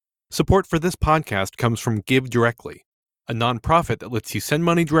Support for this podcast comes from Give Directly, a nonprofit that lets you send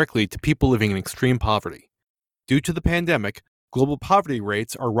money directly to people living in extreme poverty. Due to the pandemic, global poverty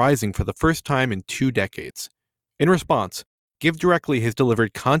rates are rising for the first time in 2 decades. In response, Give Directly has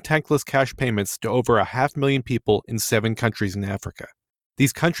delivered contactless cash payments to over 500,000 people in 7 countries in Africa.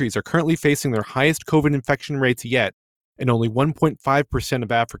 These countries are currently facing their highest COVID infection rates yet, and only 1.5%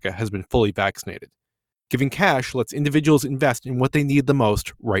 of Africa has been fully vaccinated. Giving cash lets individuals invest in what they need the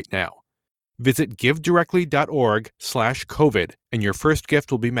most right now. Visit givedirectly.org/COVID and your first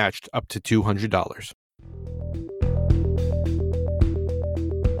gift will be matched up to $200.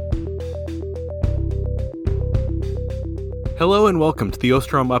 Hello and welcome to the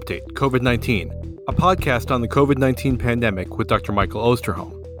Ostrom Update, COVID-19, a podcast on the COVID-19 pandemic with Dr. Michael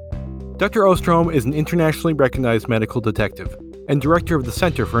Osterholm. Dr. Ostrom is an internationally recognized medical detective and director of the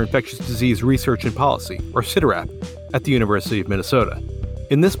Center for Infectious Disease Research and Policy, or CIDRAP, at the University of Minnesota.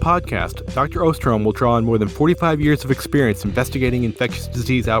 In this podcast, Dr. Ostrom will draw on more than 45 years of experience investigating infectious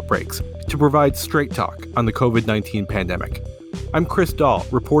disease outbreaks to provide straight talk on the COVID-19 pandemic. I'm Chris Dahl,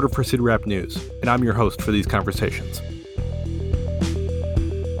 reporter for CIDRAP News, and I'm your host for these conversations.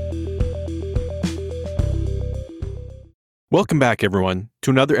 Welcome back, everyone,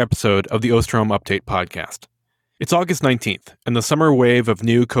 to another episode of the Ostrom Update podcast. It's August 19th, and the summer wave of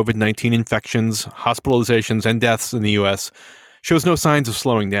new COVID-19 infections, hospitalizations, and deaths in the U.S. shows no signs of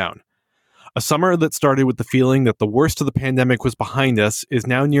slowing down. A summer that started with the feeling that the worst of the pandemic was behind us is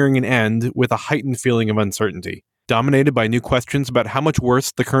now nearing an end with a heightened feeling of uncertainty, dominated by new questions about how much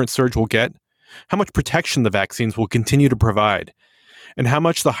worse the current surge will get, how much protection the vaccines will continue to provide, and how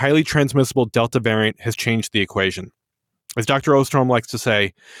much the highly transmissible Delta variant has changed the equation. As Dr. Ostrom likes to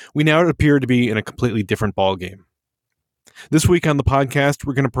say, we now appear to be in a completely different ballgame. This week on the podcast,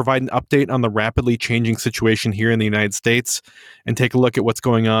 we're going to provide an update on the rapidly changing situation here in the United States and take a look at what's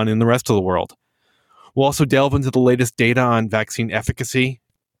going on in the rest of the world. We'll also delve into the latest data on vaccine efficacy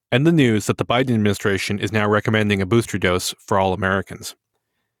and the news that the Biden administration is now recommending a booster dose for all Americans.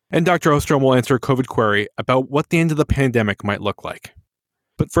 And Dr. Ostrom will answer a COVID query about what the end of the pandemic might look like.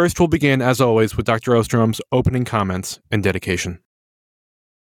 But first, we'll begin, as always, with Dr. Ostrom's opening comments and dedication.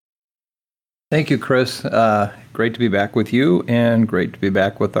 Thank you, Chris. Great to be back with you and great to be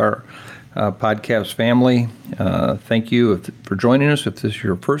back with our podcast family. Thank you for joining us if this is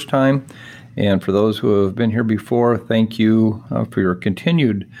your first time. And for those who have been here before, thank you for your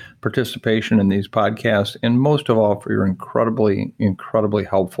continued participation in these podcasts. And most of all, for your incredibly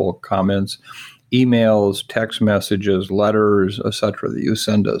helpful comments, emails, text messages, letters, etc. that you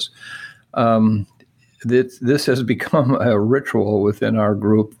send us. This has become a ritual within our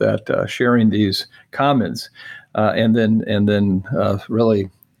group that sharing these comments and then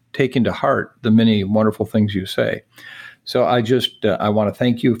really taking to heart the many wonderful things you say. So I want to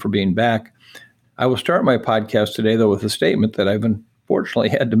thank you for being back. I will start my podcast today, though, with a statement that I've unfortunately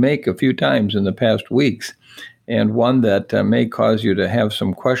had to make a few times in the past weeks, and one that may cause you to have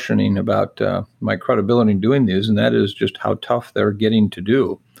some questioning about my credibility in doing these, and that is just how tough they're getting to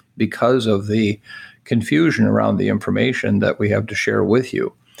do because of the confusion around the information that we have to share with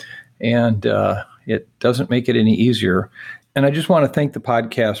you. And it doesn't make it any easier. And I just want to thank the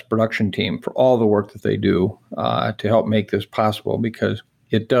podcast production team for all the work that they do to help make this possible, because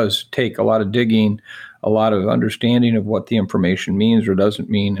it does take a lot of digging, a lot of understanding of what the information means or doesn't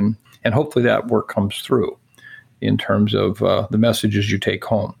mean. And hopefully that work comes through in terms of the messages you take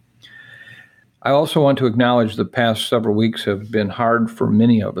home. I also want to acknowledge the past several weeks have been hard for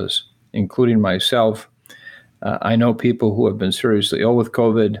many of us, including myself. I know people who have been seriously ill with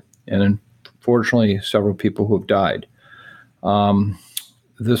COVID, and unfortunately, several people who have died.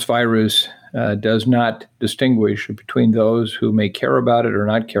 This virus does not distinguish between those who may care about it or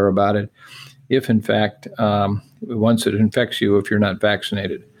not care about it, if in fact, once it infects you, if you're not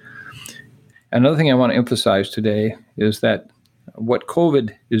vaccinated. Another thing I want to emphasize today is that what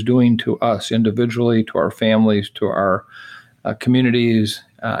COVID is doing to us individually, to our families, to our communities,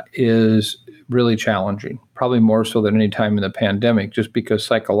 is really challenging, probably more so than any time in the pandemic, just because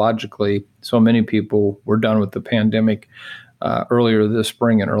psychologically so many people were done with the pandemic earlier this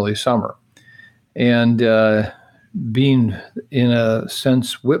spring and early summer. And being, in a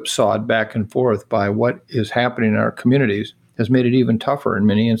sense, whipsawed back and forth by what is happening in our communities has made it even tougher in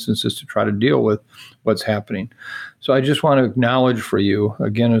many instances to try to deal with what's happening. So I just want to acknowledge for you,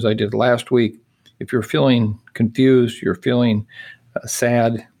 again, as I did last week, if you're feeling confused, you're feeling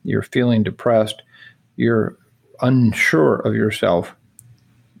sad, you're feeling depressed, you're unsure of yourself,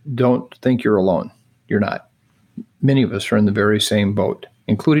 don't think you're alone. You're not. Many of us are in the very same boat,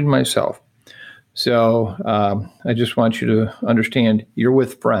 including myself. So I just want you to understand you're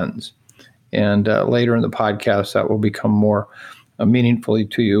with friends. And later in the podcast, that will become more meaningfully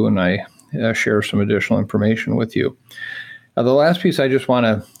to you, and I share some additional information with you. The last piece I just want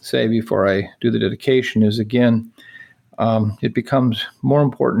to say before I do the dedication is, again, it becomes more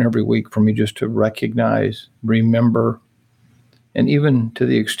important every week for me just to recognize, remember, and even to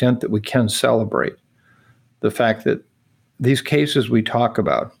the extent that we can celebrate the fact that these cases we talk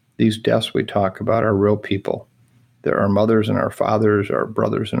about, these deaths we talk about, are real people. There are mothers and our fathers, our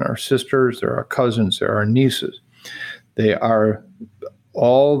brothers and our sisters, there are cousins, there are nieces. They are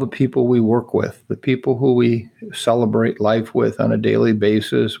all the people we work with, the people who we celebrate life with on a daily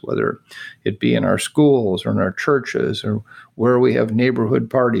basis, whether it be in our schools or in our churches or where we have neighborhood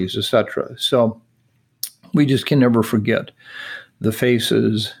parties, etc. So we just can never forget the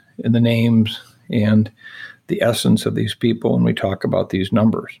faces and the names and the essence of these people when we talk about these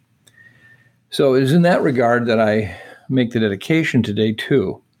numbers. So it is in that regard that I make the dedication today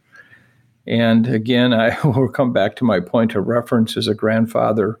too. And again, I will come back to my point of reference as a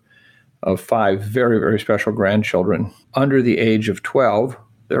grandfather of 5 very, very special grandchildren under the age of 12.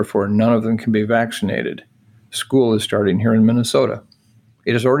 Therefore, none of them can be vaccinated. School is starting here in Minnesota.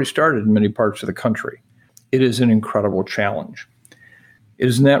 It has already started in many parts of the country. It is an incredible challenge. It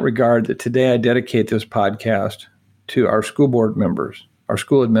is in that regard that today I dedicate this podcast to our school board members, our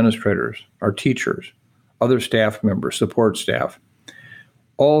school administrators, our teachers, other staff members, support staff,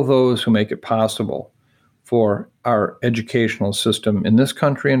 all those who make it possible for our educational system in this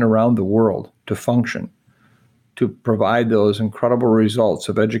country and around the world to function, to provide those incredible results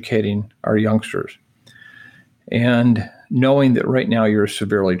of educating our youngsters. And knowing that right now you're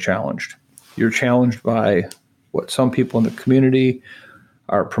severely challenged. You're challenged by what some people in the community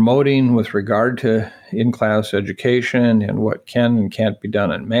are promoting with regard to in-class education and what can and can't be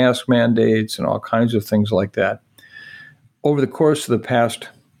done in mask mandates and all kinds of things like that. Over the course of the past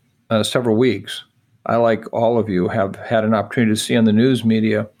several weeks, I, like all of you, have had an opportunity to see on the news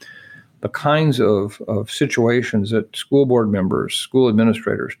media the kinds of situations that school board members, school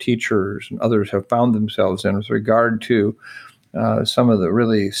administrators, teachers, and others have found themselves in with regard to some of the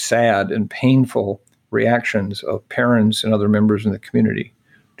really sad and painful reactions of parents and other members in the community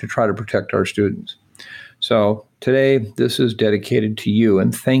to try to protect our students. So today, this is dedicated to you,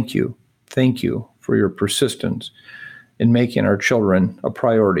 and thank you for your persistence in making our children a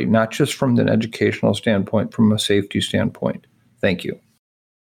priority, not just from an educational standpoint, from a safety standpoint. Thank you.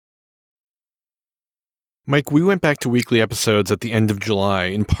 Mike, we went back to weekly episodes at the end of July,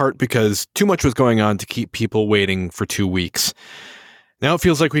 in part because too much was going on to keep people waiting for 2 weeks. Now it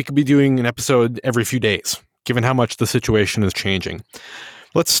feels like we could be doing an episode every few days, given how much the situation is changing.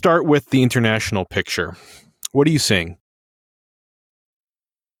 Let's start with the international picture. What are you seeing?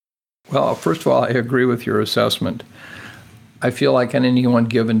 Well, first of all, I agree with your assessment. I feel like on any one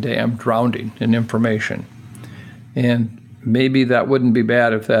given day, I'm drowning in information. And maybe that wouldn't be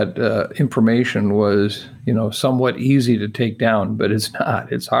bad if that information was, somewhat easy to take down, but it's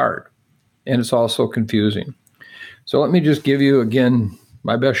not. It's hard. And it's also confusing. So let me just give you, again,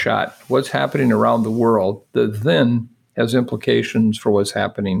 my best shot. What's happening around the world that then has implications for what's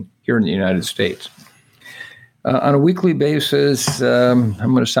happening here in the United States. On a weekly basis, I'm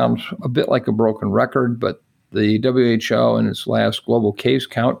going to sound a bit like a broken record, but the WHO in its last global case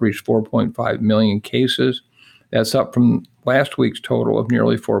count reached 4.5 million cases. That's up from last week's total of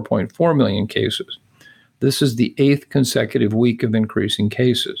nearly 4.4 million cases. This is the 8th consecutive week of increasing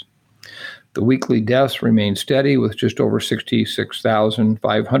cases. The weekly deaths remain steady with just over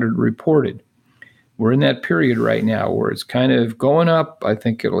 66,500 reported. We're in that period right now where it's kind of going up. I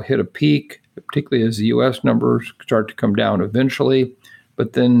think it'll hit a peak, particularly as the U.S. numbers start to come down eventually.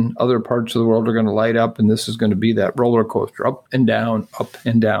 But then other parts of the world are going to light up, and this is going to be that roller coaster, up and down, up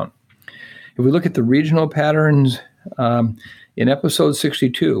and down. If we look at the regional patterns, in episode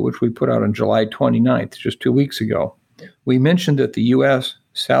 62, which we put out on July 29th, just 2 weeks ago, we mentioned that the U.S.,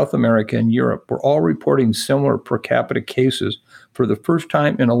 South America, and Europe were all reporting similar per capita cases for the first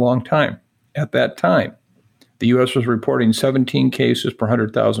time in a long time. At that time, the U.S. was reporting 17 cases per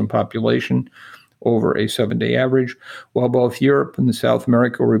 100,000 population over a 7-day average, while both Europe and South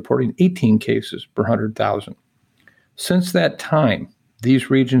America were reporting 18 cases per 100,000. Since that time, these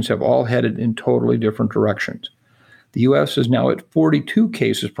regions have all headed in totally different directions. The U.S. is now at 42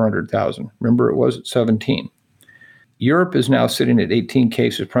 cases per 100,000. Remember, it was at 17. Europe is now sitting at 18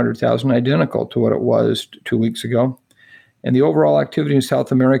 cases per 100,000, identical to what it was 2 weeks ago. And the overall activity in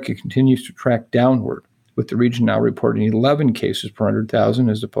South America continues to track downward, with the region now reporting 11 cases per 100,000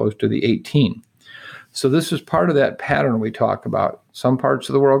 as opposed to the 18. So this is part of that pattern we talk about. Some parts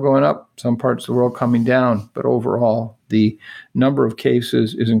of the world going up, some parts of the world coming down, but overall, the number of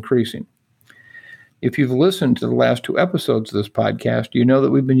cases is increasing. If you've listened to the last 2 episodes of this podcast, you know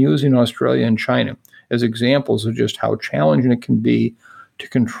that we've been using Australia and China as examples of just how challenging it can be to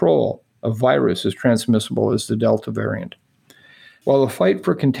control a virus as transmissible as the Delta variant. While the fight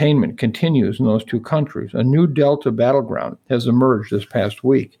for containment continues in those 2 countries, a new Delta battleground has emerged this past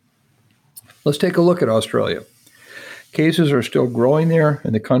week. Let's take a look at Australia. Cases are still growing there,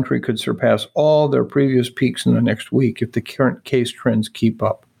 and the country could surpass all their previous peaks in the next week if the current case trends keep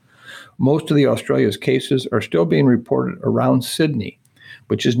up. Most of the Australia's cases are still being reported around Sydney,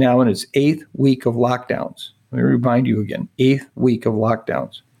 which is now in its 8th week of lockdowns. Let me remind you again, 8th week of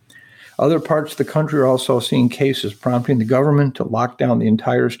lockdowns. Other parts of the country are also seeing cases, prompting the government to lock down the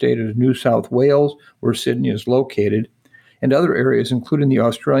entire state of New South Wales, where Sydney is located, and other areas, including the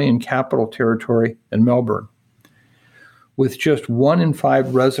Australian Capital Territory and Melbourne. With just 1 in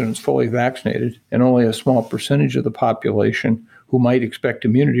 5 residents fully vaccinated and only a small percentage of the population who might expect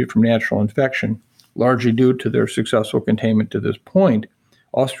immunity from natural infection, largely due to their successful containment to this point,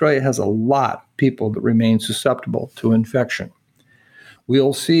 Australia has a lot of people that remain susceptible to infection.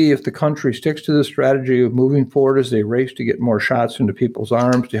 We'll see if the country sticks to the strategy of moving forward as they race to get more shots into people's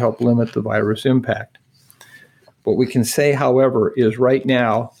arms to help limit the virus impact. What we can say, however, is right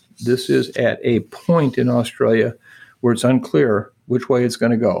now, this is at a point in Australia where it's unclear which way it's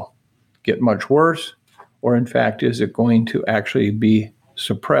going to go. Get much worse, or in fact, is it going to actually be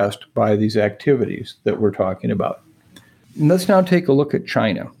suppressed by these activities that we're talking about? And let's now take a look at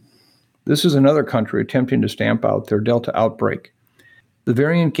China. This is another country attempting to stamp out their Delta outbreak. The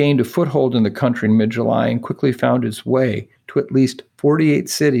variant gained a foothold in the country in mid-July and quickly found its way to at least 48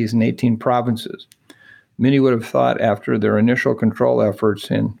 cities and 18 provinces. Many would have thought after their initial control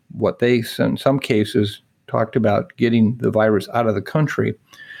efforts and what they, in some cases, talked about getting the virus out of the country,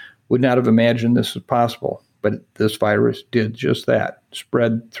 would not have imagined this was possible. But this virus did just that,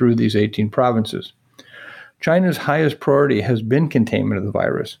 spread through these 18 provinces. China's highest priority has been containment of the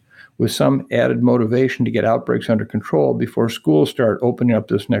virus, with some added motivation to get outbreaks under control before schools start opening up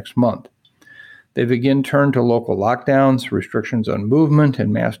this next month. They've again turned to local lockdowns, restrictions on movement,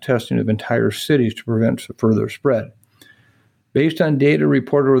 and mass testing of entire cities to prevent further spread. Based on data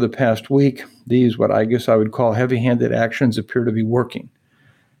reported over the past week, these, what I guess I would call heavy-handed actions, appear to be working.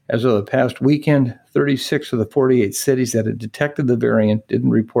 As of the past weekend, 36 of the 48 cities that had detected the variant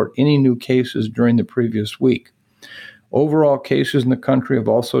didn't report any new cases during the previous week. Overall cases in the country have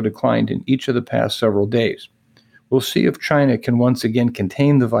also declined in each of the past several days. We'll see if China can once again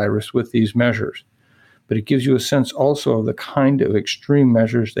contain the virus with these measures. But it gives you a sense also of the kind of extreme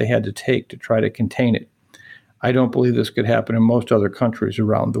measures they had to take to try to contain it. I don't believe this could happen in most other countries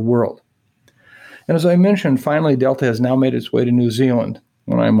around the world. And as I mentioned, finally, Delta has now made its way to New Zealand,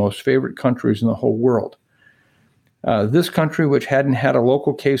 one of my most favorite countries in the whole world. This country, which hadn't had a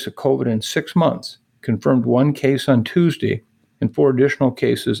local case of COVID in 6 months, confirmed 1 case on Tuesday and 4 additional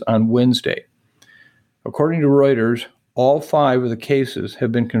cases on Wednesday. According to Reuters, all 5 of the cases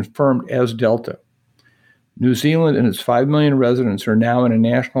have been confirmed as Delta. New Zealand and its 5 million residents are now in a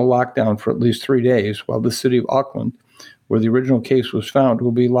national lockdown for at least 3 days, while the city of Auckland, where the original case was found,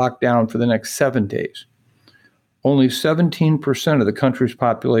 will be locked down for the next 7 days. Only 17% of the country's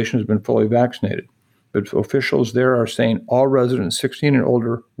population has been fully vaccinated, but officials there are saying all residents 16 and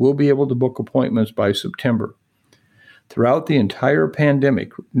older will be able to book appointments by September. Throughout the entire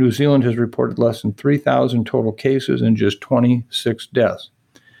pandemic, New Zealand has reported less than 3,000 total cases and just 26 deaths.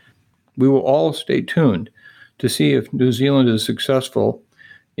 We will all stay tuned to see if New Zealand is successful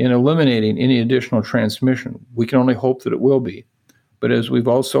in eliminating any additional transmission. We can only hope that it will be. But as we've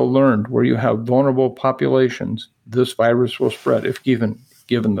also learned, where you have vulnerable populations, this virus will spread if given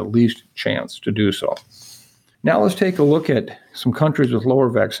the least chance to do so. Now let's take a look at some countries with lower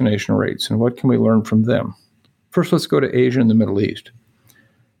vaccination rates and what can we learn from them. First, let's go to Asia and the Middle East.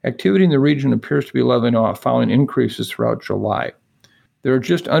 Activity in the region appears to be leveling off following increases throughout July. There are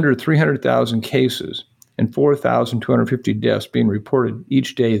just under 300,000 cases and 4,250 deaths being reported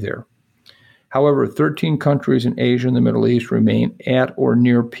each day there. However, 13 countries in Asia and the Middle East remain at or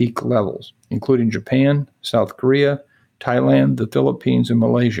near peak levels, including Japan, South Korea, Thailand, the Philippines, and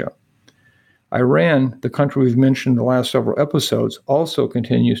Malaysia. Iran, the country we've mentioned in the last several episodes, also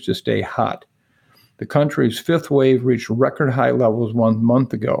continues to stay hot. The country's 5th wave reached record high levels 1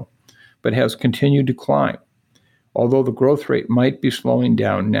 month ago, but has continued to climb, although the growth rate might be slowing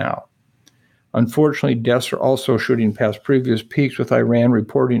down now. Unfortunately, deaths are also shooting past previous peaks, with Iran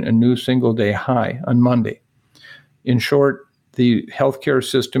reporting a new single-day high on Monday. In short, The healthcare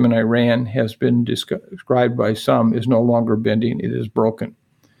system in Iran has been described by some as no longer bending, it is broken.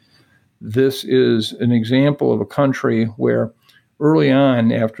 This is an example of a country where early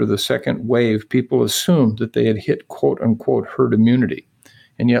on after the second wave, people assumed that they had hit quote-unquote herd immunity.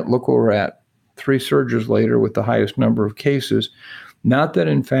 And yet look where we're at, 3 surges later with the highest number of cases. Not that,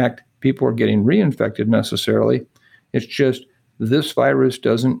 in fact, people are getting reinfected necessarily. It's just this virus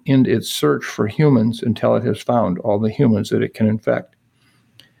doesn't end its search for humans until it has found all the humans that it can infect.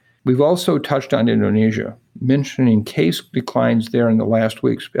 We've also touched on Indonesia, mentioning case declines there in the last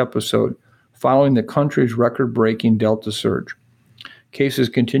week's episode following the country's record-breaking Delta surge. Cases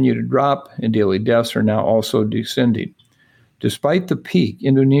continue to drop, and daily deaths are now also descending. Despite the peak,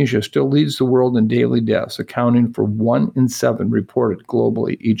 Indonesia still leads the world in daily deaths, accounting for 1 in 7 reported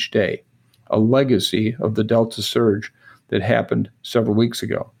globally each day, a legacy of the Delta surge that happened several weeks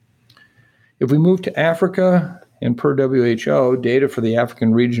ago. If we move to Africa, and per WHO, data for the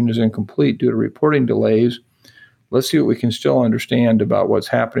African region is incomplete due to reporting delays. Let's see what we can still understand about what's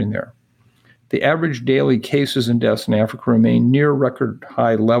happening there. The average daily cases and deaths in Africa remain near record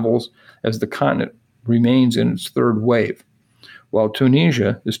high levels as the continent remains in its third wave. While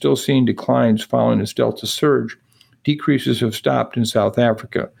Tunisia is still seeing declines following its Delta surge, decreases have stopped in South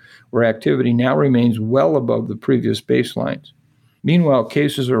Africa, where activity now remains well above the previous baselines. Meanwhile,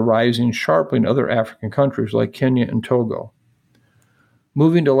 cases are rising sharply in other African countries like Kenya and Togo.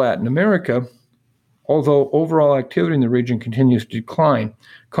 Moving to Latin America, although overall activity in the region continues to decline,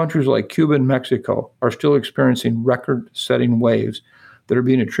 countries like Cuba and Mexico are still experiencing record-setting waves that are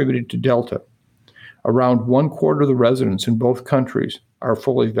being attributed to Delta. Around 1/4 of the residents in both countries are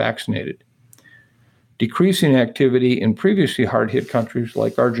fully vaccinated. Decreasing activity in previously hard-hit countries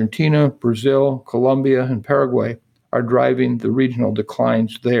like Argentina, Brazil, Colombia, and Paraguay are driving the regional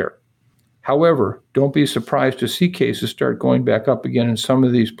declines there. However, don't be surprised to see cases start going back up again in some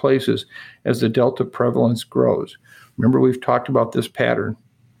of these places as the Delta prevalence grows. Remember, we've talked about this pattern.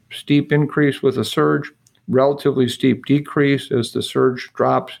 Steep increase with a surge, relatively steep decrease as the surge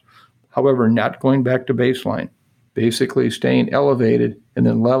drops, however, not going back to baseline, basically staying elevated and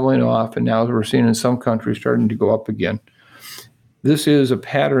then leveling off, and now we're seeing in some countries starting to go up again. This is a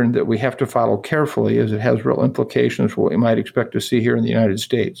pattern that we have to follow carefully as it has real implications for what we might expect to see here in the United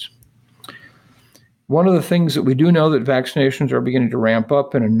States. One of the things that we do know that vaccinations are beginning to ramp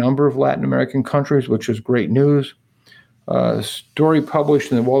up in a number of Latin American countries, which is great news. A story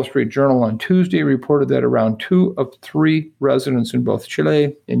published in the Wall Street Journal on Tuesday reported that around 2 of 3 residents in both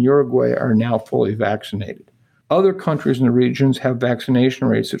Chile and Uruguay are now fully vaccinated. Other countries in the regions have vaccination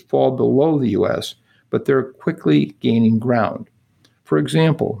rates that fall below the U.S., but they're quickly gaining ground. For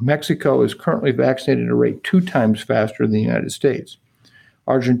example, Mexico is currently vaccinated at a rate 2 times faster than the United States.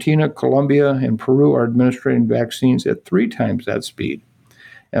 Argentina, Colombia, and Peru are administering vaccines at 3 times that speed.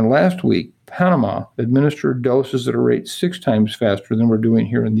 And last week, Panama administered doses at a rate 6 times faster than we're doing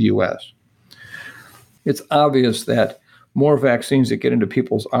here in the U.S. It's obvious that more vaccines that get into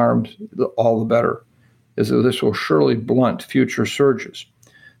people's arms, all the better, as this will surely blunt future surges.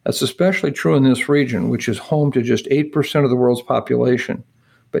 That's especially true in this region, which is home to just 8% of the world's population,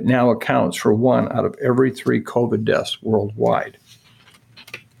 but now accounts for 1 out of every 3 COVID deaths worldwide.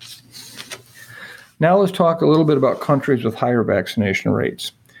 Now let's talk a little bit about countries with higher vaccination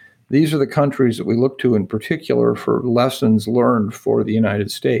rates. These are the countries that we look to in particular for lessons learned for the United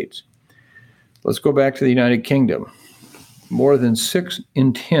States. Let's go back to the United Kingdom. More than 6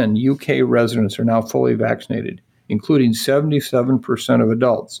 in 10 UK residents are now fully vaccinated, including 77% of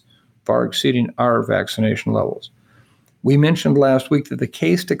adults, far exceeding our vaccination levels. We mentioned last week that the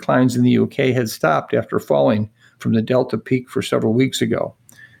case declines in the UK had stopped after falling from the Delta peak for several weeks ago.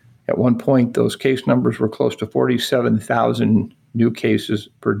 At one point, those case numbers were close to 47,000 new cases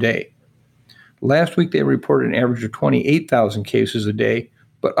per day. Last week, they reported an average of 28,000 cases a day,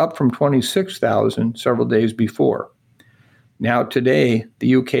 but up from 26,000 several days before. Now today,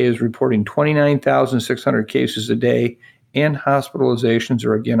 the UK is reporting 29,600 cases a day, and hospitalizations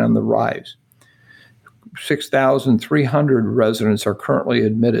are again on the rise. 6,300 residents are currently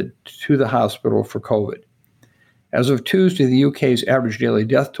admitted to the hospital for COVID. As of Tuesday, the UK's average daily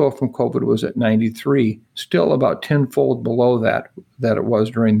death toll from COVID was at 93, still about tenfold below that it was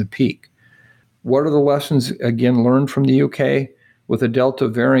during the peak. What are the lessons, again, learned from the UK? With a Delta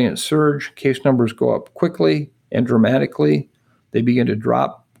variant surge, case numbers go up quickly and dramatically. They begin to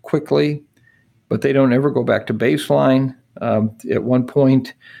drop quickly, but they don't ever go back to baseline. At one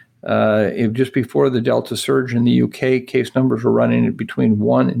point, just before the Delta surge in the UK, case numbers were running at between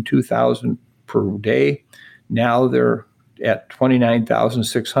 1 and 2,000 per day. Now they're at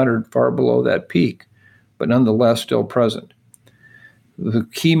 29,600, far below that peak, but nonetheless still present. The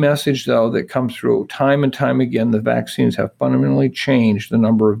key message, though, that comes through time and time again, the vaccines have fundamentally changed the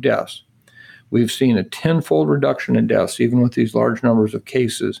number of deaths. We've seen a tenfold reduction in deaths, even with these large numbers of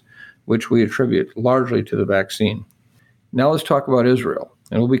cases, which we attribute largely to the vaccine. Now let's talk about Israel.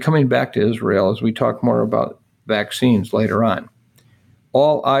 And we'll be coming back to Israel as we talk more about vaccines later on.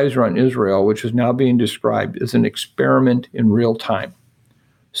 All eyes are on Israel, which is now being described as an experiment in real time.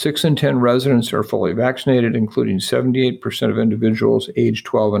 6 in 10 residents are fully vaccinated, including 78% of individuals aged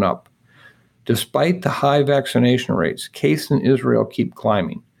 12 and up. Despite the high vaccination rates, cases in Israel keep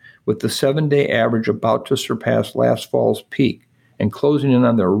climbing, with the 7-day average about to surpass last fall's peak and closing in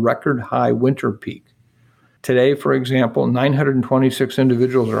on their record high winter peak. Today, for example, 926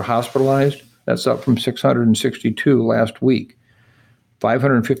 individuals are hospitalized. That's up from 662 last week.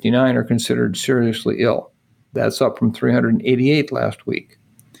 559 are considered seriously ill. That's up from 388 last week.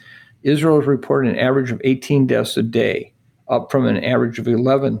 Israel is reporting an average of 18 deaths a day, up from an average of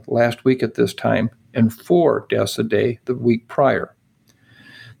 11 last week at this time, and 4 deaths a day the week prior.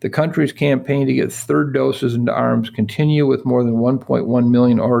 The country's campaign to get third doses into arms continue, with more than 1.1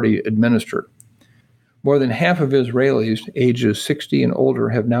 million already administered. More than half of Israelis ages 60 and older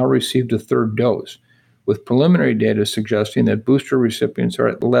have now received a third dose, with preliminary data suggesting that booster recipients are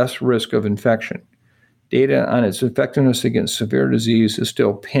at less risk of infection. Data on its effectiveness against severe disease is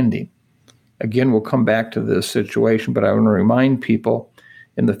still pending. Again, we'll come back to this situation, but I want to remind people,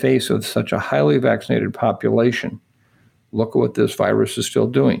 in the face of such a highly vaccinated population, look at what this virus is still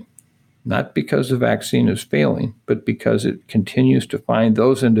doing. Not because the vaccine is failing, but because it continues to find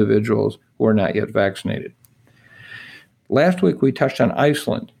those individuals who are not yet vaccinated. Last week, we touched on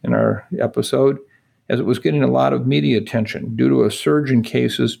Iceland in our episode, as it was getting a lot of media attention due to a surge in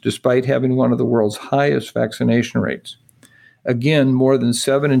cases despite having one of the world's highest vaccination rates. Again, more than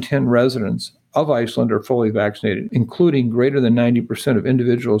 7 in 10 residents of Iceland are fully vaccinated, including greater than 90% of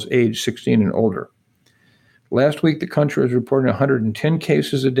individuals aged 16 and older. Last week, the country was reporting 110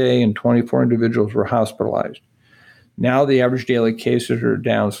 cases a day and 24 individuals were hospitalized. Now the average daily cases are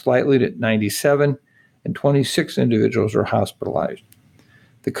down slightly to 97 and 26 individuals are hospitalized.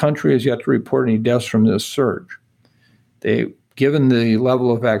 The country has yet to report any deaths from this surge. Given the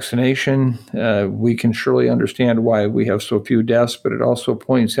level of vaccination, we can surely understand why we have so few deaths, but it also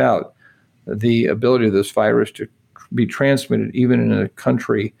points out the ability of this virus to be transmitted even in a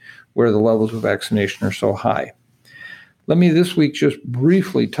country where the levels of vaccination are so high. Let me this week just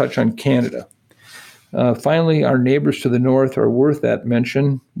briefly touch on Canada. Finally, our neighbors to the north are worth that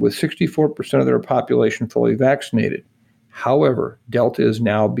mention, with 64% of their population fully vaccinated. However, Delta has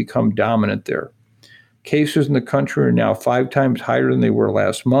now become dominant there. Cases in the country are now 5 times higher than they were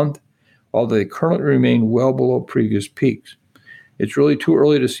last month, although they currently remain well below previous peaks. It's really too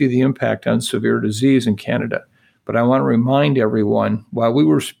early to see the impact on severe disease in Canada, but I want to remind everyone, while we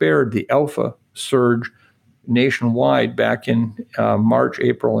were spared the Alpha surge nationwide back in March,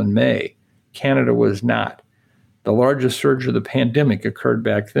 April, and May, Canada was not. The largest surge of the pandemic occurred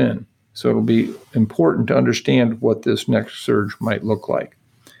back then. So it'll be important to understand what this next surge might look like.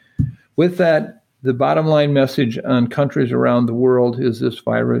 With that, the bottom line message on countries around the world is this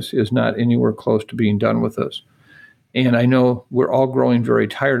virus is not anywhere close to being done with us. And I know we're all growing very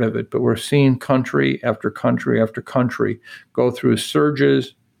tired of it, but we're seeing country after country after country go through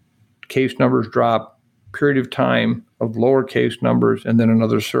surges, case numbers drop, period of time of lower case numbers, and then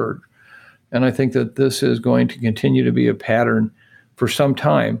another surge. And I think that this is going to continue to be a pattern for some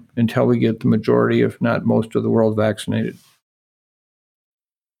time until we get the majority, if not most, of the world vaccinated.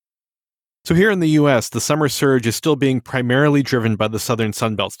 So here in the U.S., the summer surge is still being primarily driven by the southern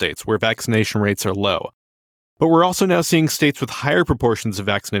Sunbelt states, where vaccination rates are low. But we're also now seeing states with higher proportions of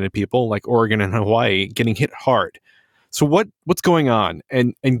vaccinated people, like Oregon and Hawaii, getting hit hard. So what's going on?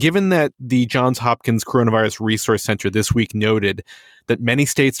 And given that the Johns Hopkins Coronavirus Resource Center this week noted that many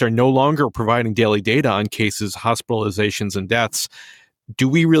states are no longer providing daily data on cases, hospitalizations, and deaths, do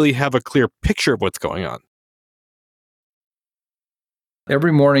we really have a clear picture of what's going on?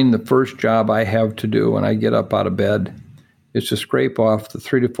 Every morning, the first job I have to do when I get up out of bed is to scrape off the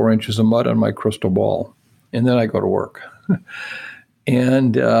 3 to 4 inches of mud on my crystal ball, and then I go to work.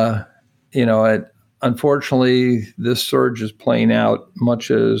 And, unfortunately, this surge is playing out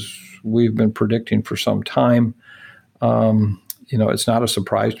much as we've been predicting for some time. It's not a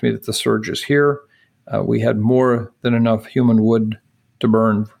surprise to me that the surge is here. We had more than enough human wood to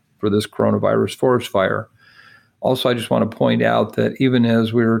burn for this coronavirus forest fire. Also, I just want to point out that even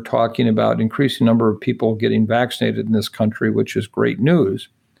as we were talking about increasing number of people getting vaccinated in this country, which is great news,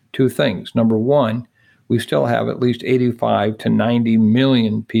 2 things. Number one, we still have at least 85 to 90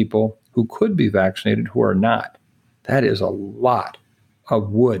 million people who could be vaccinated who are not. That is a lot.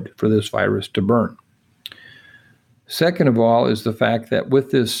 of wood for this virus to burn. Second of all is the fact that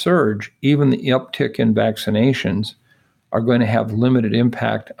with this surge, even the uptick in vaccinations are going to have limited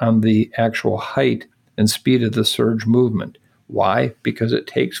impact on the actual height and speed of the surge movement. Why? Because it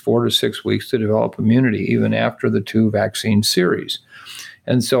takes 4 to 6 weeks to develop immunity, even after the 2 vaccine series.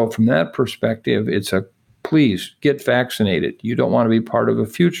 And so from that perspective, it's a please get vaccinated. You don't want to be part of a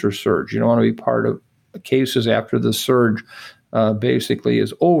future surge. You don't want to be part of cases after the surge basically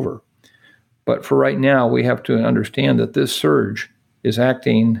is over. But for right now, we have to understand that this surge is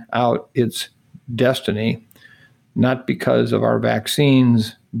acting out its destiny, not because of our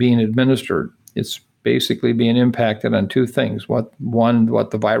vaccines being administered. It's basically being impacted on 2 things. What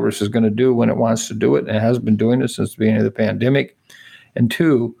the virus is going to do when it wants to do it, and it has been doing it since the beginning of the pandemic. And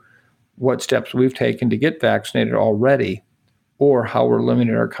 2, what steps we've taken to get vaccinated already, or how we're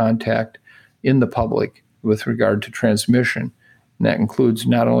limiting our contact in the public with regard to transmission. And that includes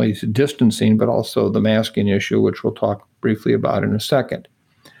not only distancing, but also the masking issue, which we'll talk briefly about in a second.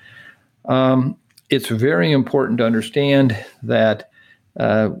 It's very important to understand that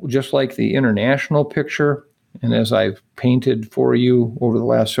just like the international picture, and as I've painted for you over the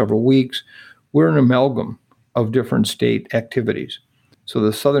last several weeks, we're an amalgam of different state activities. So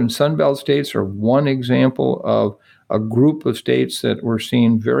the Southern Sunbelt states are one example of a group of states that we're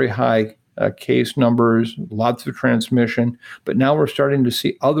seeing very high case numbers, lots of transmission, but now we're starting to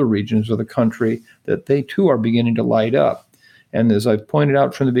see other regions of the country that they too are beginning to light up. And as I've pointed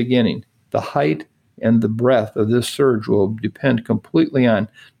out from the beginning, the height and the breadth of this surge will depend completely on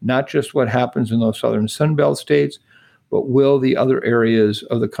not just what happens in those Southern Sunbelt states, but will the other areas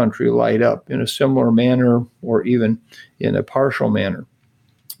of the country light up in a similar manner or even in a partial manner.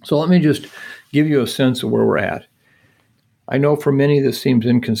 So let me just give you a sense of where we're at. I know for many this seems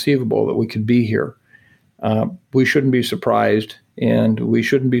inconceivable that we could be here. We shouldn't be surprised, and we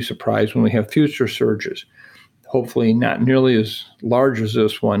shouldn't be surprised when we have future surges. Hopefully not nearly as large as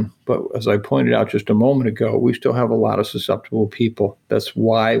this one, but as I pointed out just a moment ago, we still have a lot of susceptible people. That's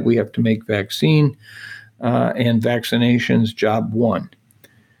why we have to make vaccine and vaccinations job one.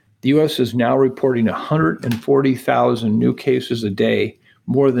 The U.S. is now reporting 140,000 new cases a day,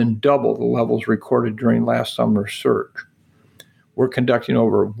 more than double the levels recorded during last summer's surge. We're conducting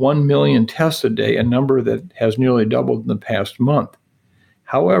over 1 million tests a day, a number that has nearly doubled in the past month.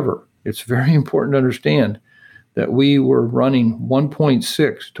 However, it's very important to understand that we were running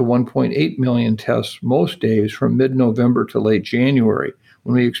 1.6 to 1.8 million tests most days from mid-November to late January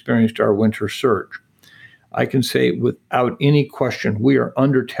when we experienced our winter surge. I can say without any question, we are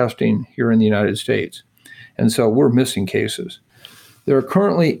under-testing here in the United States. And so we're missing cases. There are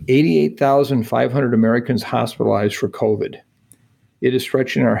currently 88,500 Americans hospitalized for COVID. It is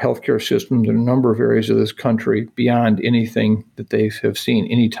stretching our healthcare systems in a number of areas of this country beyond anything that they have seen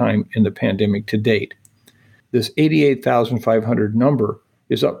any time in the pandemic to date. This 88,500 number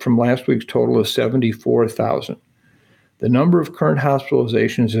is up from last week's total of 74,000. The number of current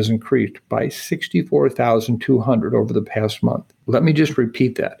hospitalizations has increased by 64,200 over the past month. Let me just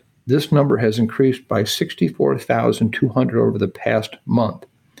repeat that. This number has increased by 64,200 over the past month.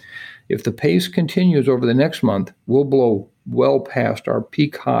 If the pace continues over the next month, we'll blow well past our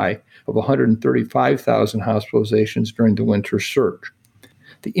peak high of 135,000 hospitalizations during the winter surge.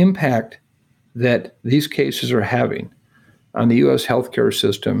 The impact that these cases are having on the U.S. healthcare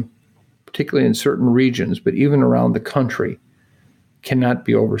system, particularly in certain regions, but even around the country, cannot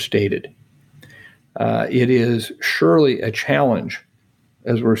be overstated. It is surely a challenge,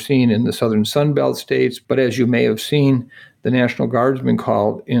 as we're seeing in the Southern Sunbelt states, but as you may have seen, the National Guard's been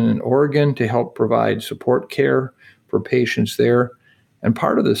called in Oregon to help provide support care for patients there. And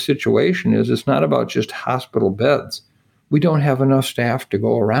part of the situation is it's not about just hospital beds. We don't have enough staff to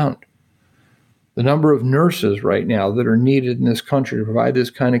go around. The number of nurses right now that are needed in this country to provide this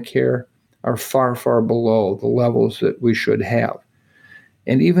kind of care are far, far below the levels that we should have.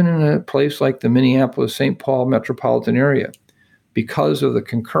 And even in a place like the Minneapolis-St. Paul metropolitan area, because of the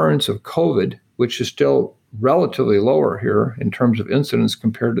concurrence of COVID, which is still relatively lower here in terms of incidence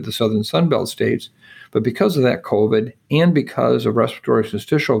compared to the Southern Sunbelt states, but because of that COVID and because of respiratory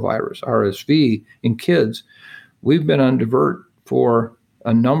syncytial virus, RSV, in kids, we've been on divert for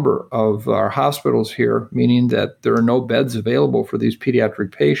a number of our hospitals here, meaning that there are no beds available for these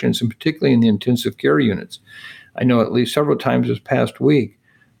pediatric patients, and particularly in the intensive care units. I know at least several times this past week,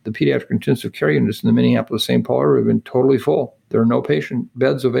 the pediatric intensive care units in the Minneapolis-St. Paul area have been totally full. There are no patient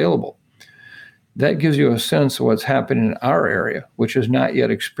beds available. That gives you a sense of what's happening in our area, which is not yet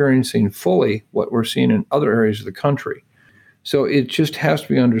experiencing fully what we're seeing in other areas of the country. So it just has to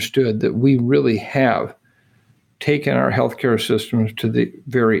be understood that we really have taken our healthcare systems to the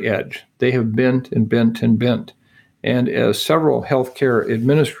very edge. They have bent and bent and bent. And as several healthcare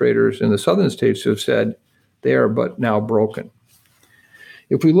administrators in the southern states have said, they are but now broken.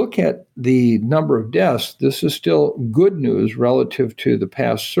 If we look at the number of deaths, this is still good news relative to the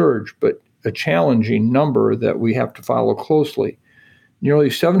past surge, but a challenging number that we have to follow closely. Nearly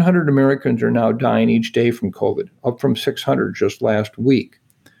 700 Americans are now dying each day from COVID, up from 600 just last week.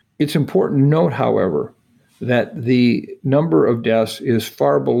 It's important to note, however, that the number of deaths is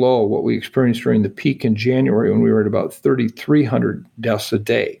far below what we experienced during the peak in January when we were at about 3,300 deaths a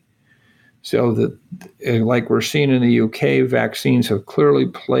day. So that, like we're seeing in the UK, vaccines have clearly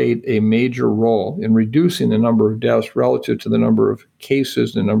played a major role in reducing the number of deaths relative to the number of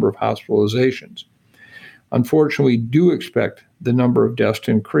cases and the number of hospitalizations. Unfortunately, we do expect the number of deaths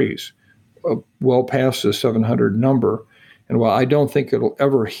to increase well past the 700 number. And while I don't think it'll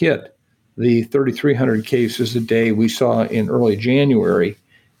ever hit the 3,300 cases a day we saw in early January,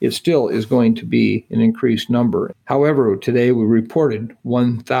 it still is going to be an increased number. However, today we reported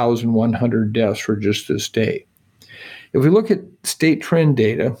 1,100 deaths for just this day. If we look at state trend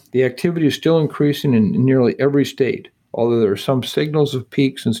data, the activity is still increasing in nearly every state, although there are some signals of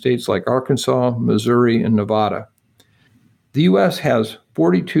peaks in states like Arkansas, Missouri, and Nevada. The U.S. has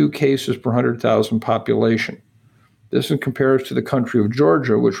 42 cases per 100,000 population. This compares to the country of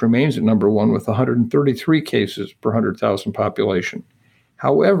Georgia, which remains at number one with 133 cases per 100,000 population.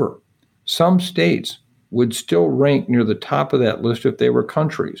 However, some states would still rank near the top of that list if they were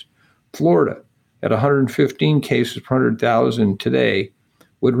countries. Florida, at 115 cases per 100,000 today,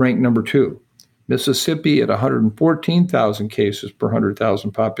 would rank number two. Mississippi, at 114,000 cases per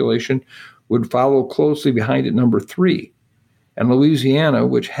 100,000 population, would follow closely behind at number three. And Louisiana,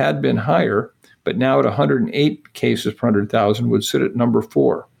 which had been higher, but now at 108 cases per 100,000, would sit at number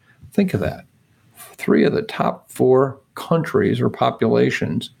four. Think of that. Three of the top four countries or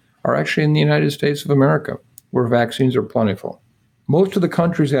populations are actually in the United States of America, where vaccines are plentiful. Most of the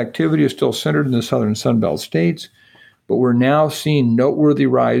country's activity is still centered in the southern Sunbelt states, but we're now seeing noteworthy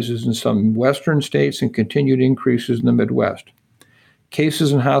rises in some western states and continued increases in the Midwest.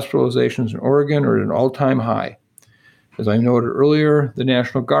 Cases and hospitalizations in Oregon are at an all-time high. As I noted earlier, the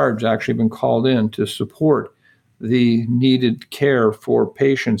National Guard's actually been called in to support the needed care for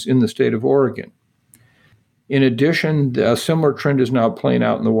patients in the state of Oregon. In addition, a similar trend is now playing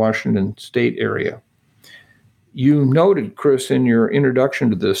out in the Washington state area. You noted, Chris, in your introduction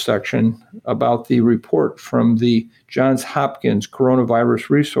to this section about the report from the Johns Hopkins Coronavirus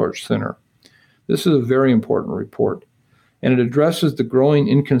Resource Center. This is a very important report, and it addresses the growing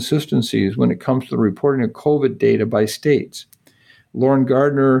inconsistencies when it comes to the reporting of COVID data by states. Lauren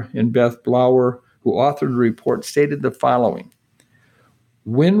Gardner and Beth Blower, who authored the report, stated the following.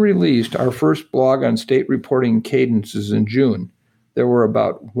 When released our first blog on state reporting cadences in June, there were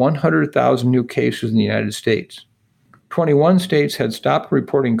about 100,000 new cases in the United States. 21 states had stopped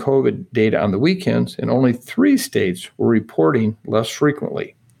reporting COVID data on the weekends, and only 3 states were reporting less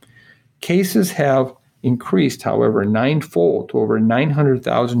frequently. Cases have increased, however, ninefold to over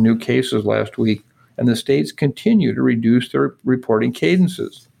 900,000 new cases last week, and the states continue to reduce their reporting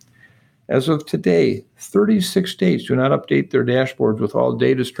cadences. As of today, 36 states do not update their dashboards with all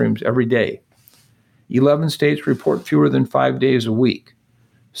data streams every day. 11 states report fewer than 5 days a week.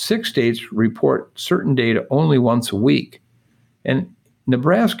 6 states report certain data only once a week. And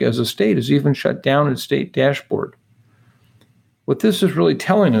Nebraska, as a state, has even shut down its state dashboard. What this is really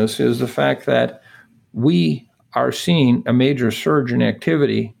telling us is the fact that we are seeing a major surge in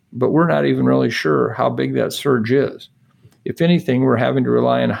activity, but we're not even really sure how big that surge is. If anything, we're having to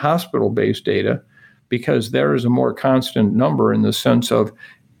rely on hospital-based data because there is a more constant number in the sense of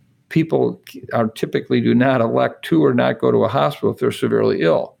people are typically do not elect to or not go to a hospital if they're severely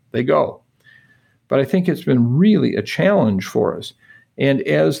ill. They go. But I think it's been really a challenge for us. And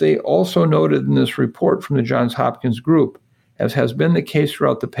as they also noted in this report from the Johns Hopkins group, as has been the case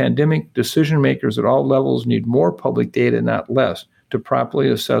throughout the pandemic, decision makers at all levels need more public data, not less, to properly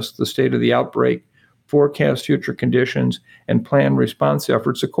assess the state of the outbreak, forecast future conditions, and plan response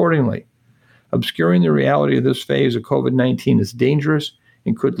efforts accordingly. Obscuring the reality of this phase of COVID-19 is dangerous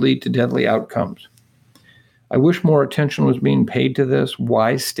and could lead to deadly outcomes. I wish more attention was being paid to this,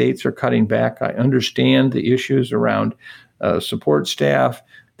 why states are cutting back. I understand the issues around support staff.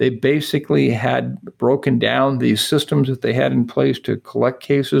 They basically had broken down the systems that they had in place to collect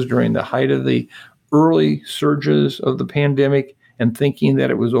cases during the height of the early surges of the pandemic and thinking that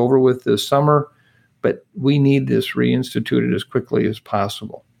it was over with this summer. But we need this reinstituted as quickly as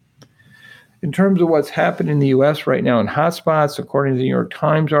possible. In terms of what's happening in the U.S. right now in hotspots, according to the New York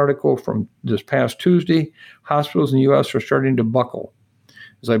Times article from this past Tuesday, hospitals in the U.S. are starting to buckle.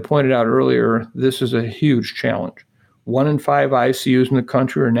 As I pointed out earlier, this is a huge challenge. 1 in 5 ICUs in the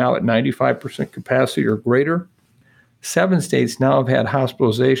country are now at 95% capacity or greater. 7 states now have had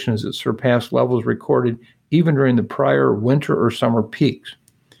hospitalizations that surpass levels recorded even during the prior winter or summer peaks.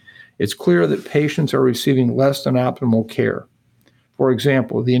 It's clear that patients are receiving less than optimal care. For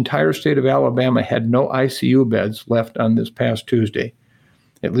example, the entire state of Alabama had no ICU beds left on this past Tuesday.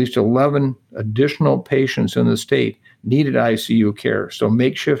 At least 11 additional patients in the state needed ICU care, so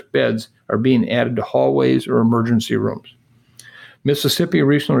makeshift beds are being added to hallways or emergency rooms. Mississippi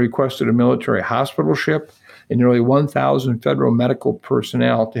recently requested a military hospital ship and nearly 1,000 federal medical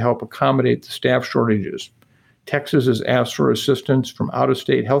personnel to help accommodate the staff shortages. Texas has asked for assistance from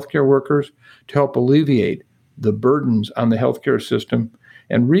out-of-state healthcare workers to help alleviate the burdens on the healthcare system,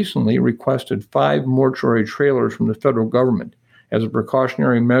 and recently requested 5 mortuary trailers from the federal government as a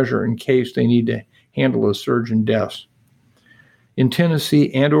precautionary measure in case they need to handle a surge in deaths. In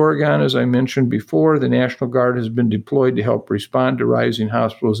Tennessee and Oregon, as I mentioned before, the National Guard has been deployed to help respond to rising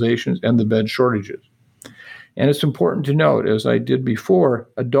hospitalizations and the bed shortages. And it's important to note, as I did before,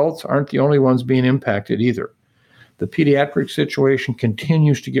 adults aren't the only ones being impacted either. The pediatric situation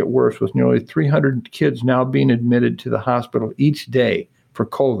continues to get worse, with nearly 300 kids now being admitted to the hospital each day for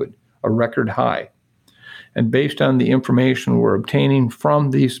COVID, a record high. And based on the information we're obtaining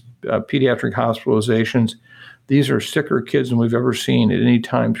from these pediatric hospitalizations, these are sicker kids than we've ever seen at any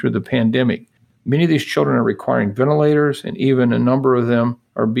time through the pandemic. Many of these children are requiring ventilators, and even a number of them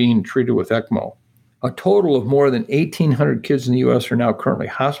are being treated with ECMO. A total of more than 1,800 kids in the U.S. are now currently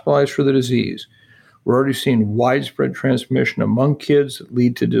hospitalized for the disease. We're already seeing widespread transmission among kids that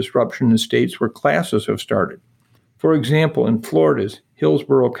lead to disruption in states where classes have started. For example, in Florida's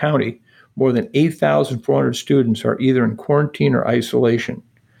Hillsborough County, more than 8,400 students are either in quarantine or isolation.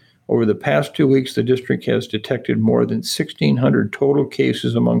 Over the past 2 weeks, the district has detected more than 1,600 total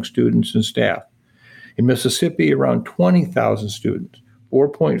cases among students and staff. In Mississippi, around 20,000 students,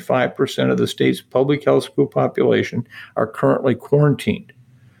 4.5% of the state's public health school population, are currently quarantined.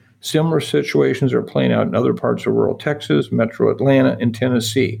 Similar situations are playing out in other parts of rural Texas, metro Atlanta, and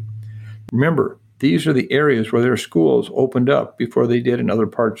Tennessee. Remember, these are the areas where their schools opened up before they did in other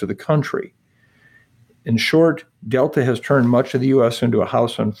parts of the country. In short, Delta has turned much of the U.S. into a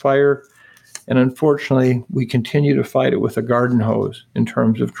house on fire, and unfortunately, we continue to fight it with a garden hose in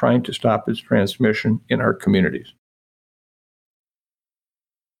terms of trying to stop its transmission in our communities.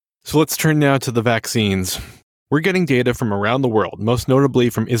 So let's turn now to the vaccines. We're getting data from around the world, most notably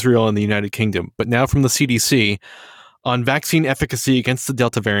from Israel and the United Kingdom, but now from the CDC, on vaccine efficacy against the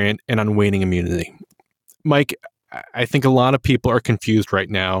Delta variant and on waning immunity. Mike, I think a lot of people are confused right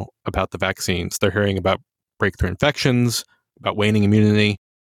now about the vaccines. They're hearing about breakthrough infections, about waning immunity.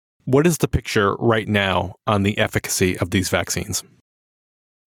 What is the picture right now on the efficacy of these vaccines?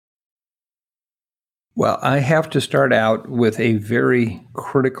 Well, I have to start out with a very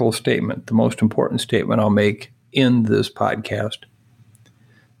critical statement, the most important statement I'll make in this podcast.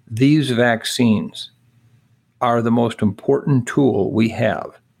 These vaccines are the most important tool we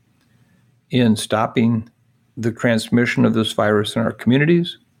have in stopping the transmission of this virus in our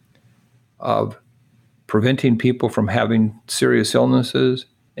communities, of preventing people from having serious illnesses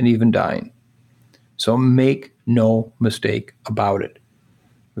and even dying. So make no mistake about it.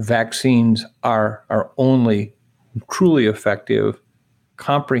 Vaccines are our only truly effective,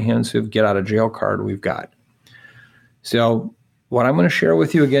 comprehensive get-out-of-jail card we've got. So what I'm going to share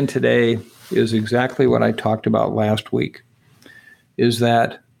with you again today is exactly what I talked about last week, is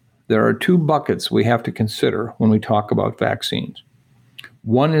that there are 2 buckets we have to consider when we talk about vaccines.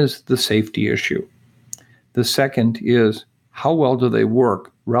 One is the safety issue. The second is how well do they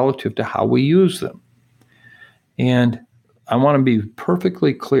work relative to how we use them. And I want to be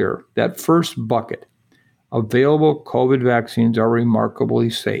perfectly clear, that first bucket, available COVID vaccines are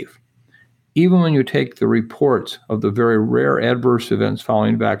remarkably safe. Even when you take the reports of the very rare adverse events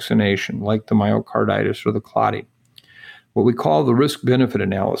following vaccination, like the myocarditis or the clotting, what we call the risk-benefit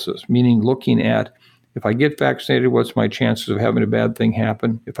analysis, meaning looking at, if I get vaccinated, what's my chances of having a bad thing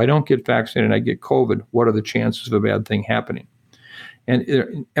happen? If I don't get vaccinated and I get COVID, what are the chances of a bad thing happening? And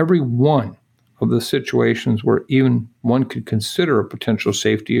in every one of the situations where even one could consider a potential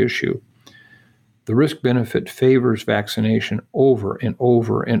safety issue, the risk-benefit favors vaccination over and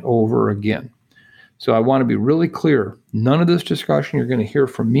over and over again. So I want to be really clear. None of this discussion you're going to hear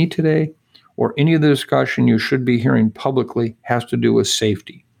from me today, or any of the discussion you should be hearing publicly, has to do with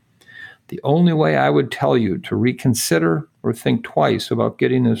safety. The only way I would tell you to reconsider or think twice about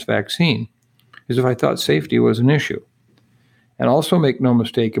getting this vaccine as if I thought safety was an issue. And also make no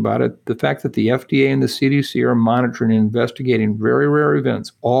mistake about it, the fact that the FDA and the CDC are monitoring and investigating very rare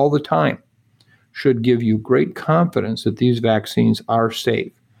events all the time should give you great confidence that these vaccines are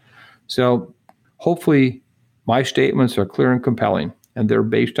safe. So hopefully my statements are clear and compelling, and they're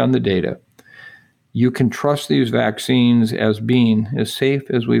based on the data. You can trust these vaccines as being as safe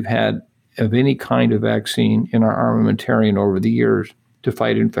as we've had of any kind of vaccine in our armamentarium over the years to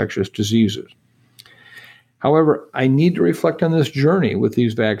fight infectious diseases. However, I need to reflect on this journey with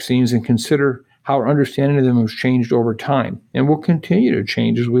these vaccines and consider how our understanding of them has changed over time and will continue to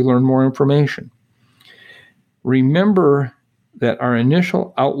change as we learn more information. Remember that our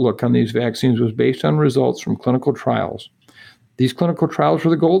initial outlook on these vaccines was based on results from clinical trials. These clinical trials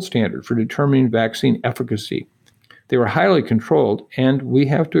were the gold standard for determining vaccine efficacy. They were highly controlled, and we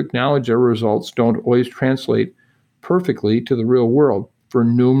have to acknowledge their results don't always translate perfectly to the real world for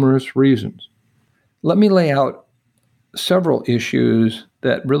numerous reasons. Let me lay out several issues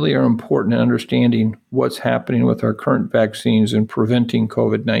that really are important in understanding what's happening with our current vaccines and preventing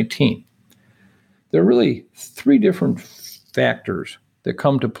COVID-19. There are really three different factors that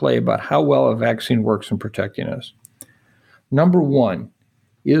come to play about how well a vaccine works in protecting us. Number one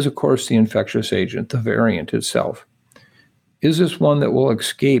is, of course, the infectious agent, the variant itself. Is this one that will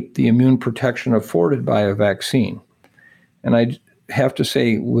escape the immune protection afforded by a vaccine? And I have to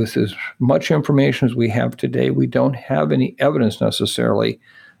say, with as much information as we have today, we don't have any evidence necessarily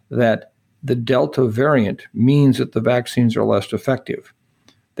that the Delta variant means that the vaccines are less effective.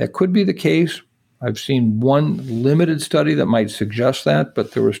 That could be the case. I've seen one limited study that might suggest that,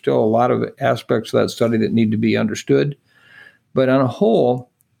 but there were still a lot of aspects of that study that need to be understood. But on a whole,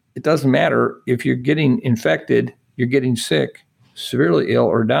 it doesn't matter if you're getting infected, you're getting sick, severely ill,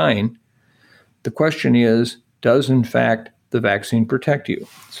 or dying. The question is, does in fact the vaccine protect you?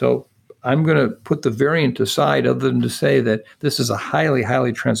 So I'm going to put the variant aside, other than to say that this is a highly,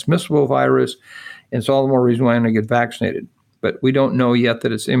 highly transmissible virus, and it's all the more reason why I'm going to get vaccinated. But we don't know yet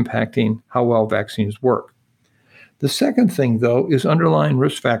that it's impacting how well vaccines work. The second thing, though, is underlying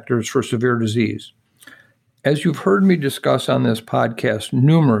risk factors for severe disease. As you've heard me discuss on this podcast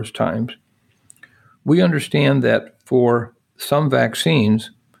numerous times, we understand that for some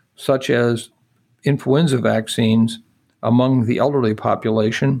vaccines, such as influenza vaccines, among the elderly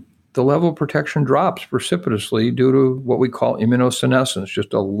population, the level of protection drops precipitously due to what we call immunosenescence,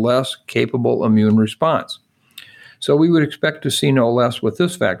 just a less capable immune response. So we would expect to see no less with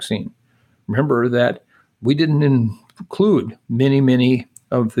this vaccine. Remember that we didn't include many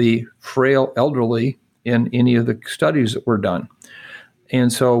of the frail elderly in any of the studies that were done.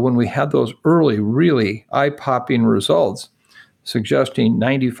 And so when we had those early, really eye-popping results suggesting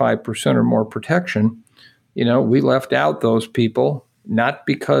 95% or more protection, we left out those people, not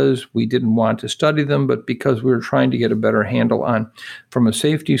because we didn't want to study them, but because we were trying to get a better handle on, from a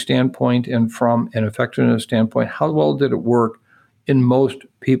safety standpoint and from an effectiveness standpoint, how well did it work in most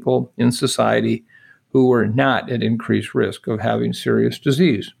people in society who were not at increased risk of having serious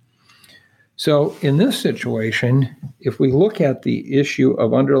disease. So in this situation, if we look at the issue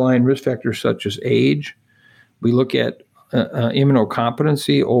of underlying risk factors such as age, we look at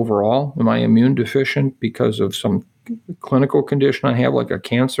immunocompetency overall. Am I immune deficient because of some clinical condition I have, like a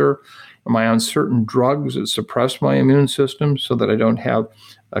cancer? Am I on certain drugs that suppress my immune system so that I don't have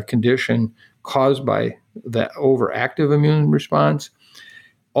a condition caused by that overactive immune response?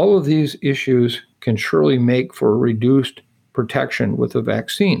 All of these issues can surely make for reduced protection with a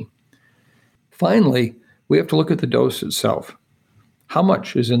vaccine. Finally, we have to look at the dose itself. How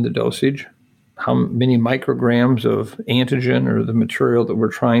much is in the dosage? How many micrograms of antigen or the material that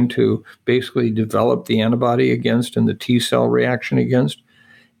we're trying to basically develop the antibody against and the T cell reaction against?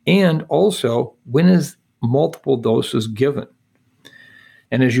 And also, when is multiple doses given?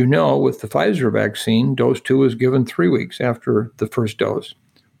 And as you know, with the Pfizer vaccine, dose 2 was given 3 weeks after the first dose.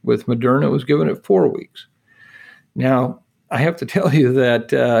 With Moderna, it was given at 4 weeks. Now, I have to tell you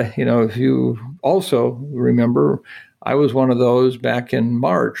that, if you also remember, I was one of those back in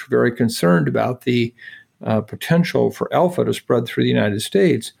March, very concerned about the potential for alpha to spread through the United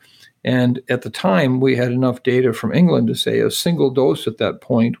States. And at the time, we had enough data from England to say a single dose at that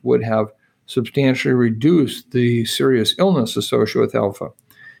point would have substantially reduced the serious illness associated with alpha.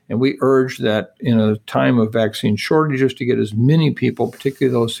 And we urged that in a time of vaccine shortages to get as many people,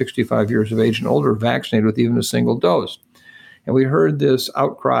 particularly those 65 years of age and older, vaccinated with even a single dose. And we heard this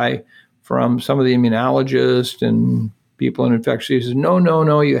outcry from some of the immunologists and people in infectious diseases,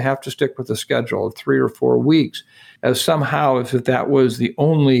 no, you have to stick with the schedule of 3 or 4 weeks, as somehow as if that was the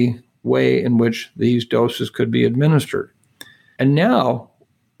only way in which these doses could be administered. And now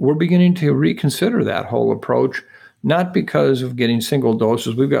we're beginning to reconsider that whole approach, not because of getting single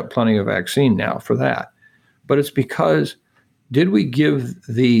doses. We've got plenty of vaccine now for that. But it's because did we give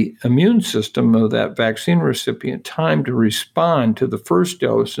the immune system of that vaccine recipient time to respond to the first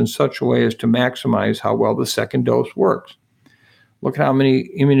dose in such a way as to maximize how well the second dose works? Look at how many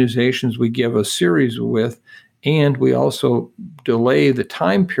immunizations we give a series with, and we also delay the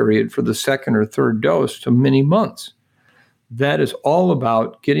time period for the second or third dose to many months. That is all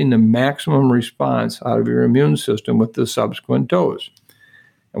about getting the maximum response out of your immune system with the subsequent dose.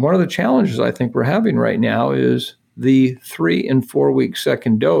 And one of the challenges I think we're having right now is the 3 and 4 week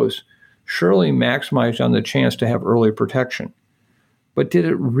second dose surely maximized on the chance to have early protection. But did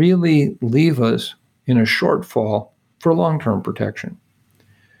it really leave us in a shortfall for long-term protection?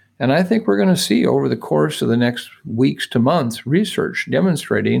 And I think we're going to see over the course of the next weeks to months research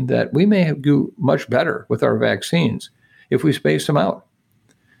demonstrating that we may do much better with our vaccines if we space them out.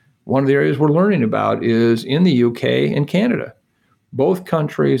 One of the areas we're learning about is in the UK and Canada, both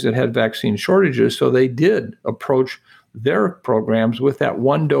countries that had vaccine shortages, so they did approach their programs with that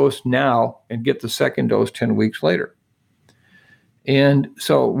one dose now and get the second dose 10 weeks later. And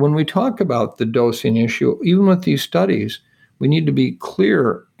so when we talk about the dosing issue, even with these studies, we need to be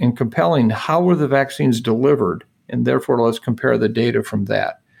clear and compelling how were the vaccines delivered, and therefore let's compare the data from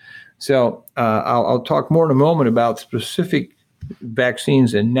that. So I'll talk more in a moment about specific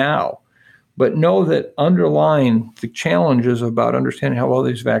vaccines and now, but know that underlying the challenges about understanding how well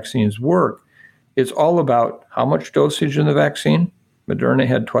these vaccines work, it's all about how much dosage in the vaccine. Moderna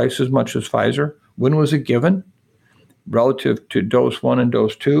had twice as much as Pfizer. When was it given relative to dose 1 and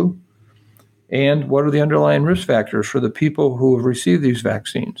dose 2? And what are the underlying risk factors for the people who have received these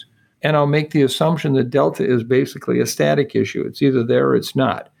vaccines? And I'll make the assumption that Delta is basically a static issue. It's either there or it's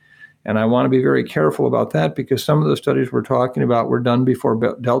not. And I want to be very careful about that because some of the studies we're talking about were done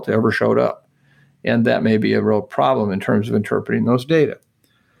before Delta ever showed up. And that may be a real problem in terms of interpreting those data.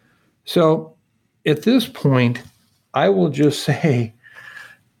 So at this point, I will just say,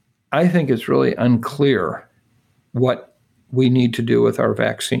 I think it's really unclear what we need to do with our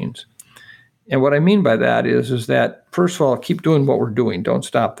vaccines. And what I mean by that is that, first of all, keep doing what we're doing. Don't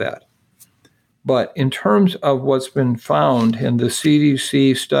stop that. But in terms of what's been found in the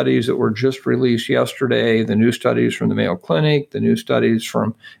CDC studies that were just released yesterday, the new studies from the Mayo Clinic, the new studies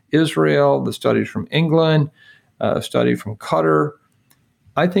from Israel, the studies from England, a study from Qatar,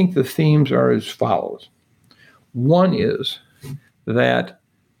 I think the themes are as follows. One is that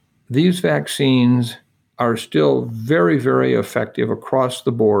these vaccines are still very, very effective across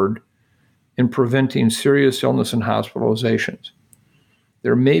the board in preventing serious illness and hospitalizations.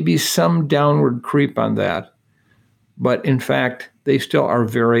 There may be some downward creep on that, but in fact, they still are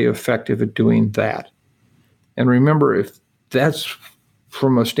very effective at doing that. And remember, if that's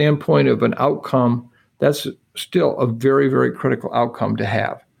from a standpoint of an outcome, that's still a very, very critical outcome to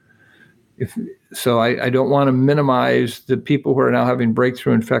have. So I don't want to minimize the people who are now having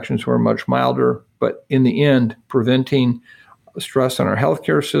breakthrough infections who are much milder, but in the end, preventing stress on our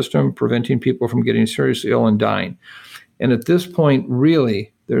healthcare system, preventing people from getting seriously ill and dying. And at this point,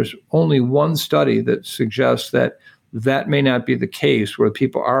 really, there's only one study that suggests that that may not be the case, where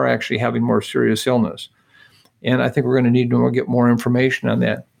people are actually having more serious illness. And I think we're going to need to get more information on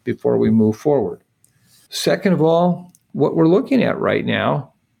that before we move forward. Second of all, what we're looking at right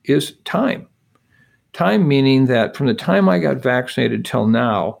now is time. Time meaning that from the time I got vaccinated till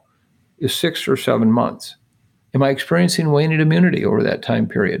now is 6 or 7 months. Am I experiencing waning immunity over that time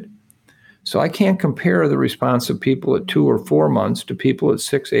period? So I can't compare the response of people at 2 or 4 months to people at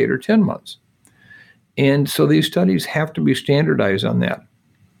 6, 8, or 10 months. And so these studies have to be standardized on that.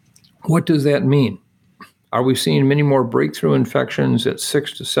 What does that mean? Are we seeing many more breakthrough infections at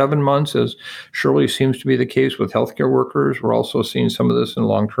 6 to 7 months, as surely seems to be the case with healthcare workers? We're also seeing some of this in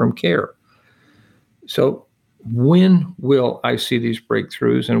long-term care. So when will I see these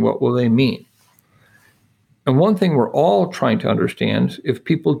breakthroughs, and what will they mean? And one thing we're all trying to understand, if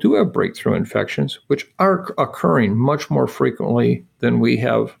people do have breakthrough infections, which are occurring much more frequently than we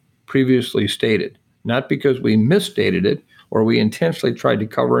have previously stated, not because we misstated it or we intentionally tried to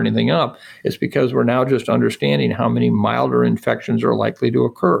cover anything up, it's because we're now just understanding how many milder infections are likely to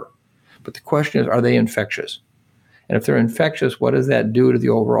occur. But the question is, are they infectious? And if they're infectious, what does that do to the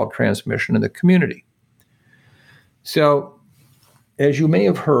overall transmission in the community? So, as you may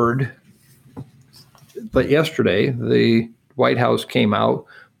have heard, but yesterday, the White House came out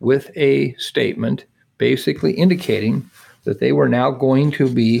with a statement basically indicating that they were now going to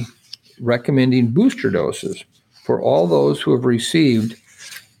be recommending booster doses for all those who have received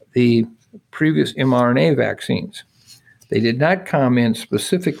the previous mRNA vaccines. They did not comment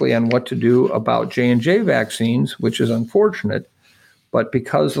specifically on what to do about J&J vaccines, which is unfortunate, but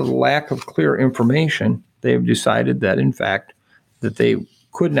because of the lack of clear information, they have decided that, in fact, that they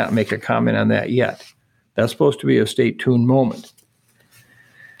could not make a comment on that yet. That's supposed to be a stay tuned moment.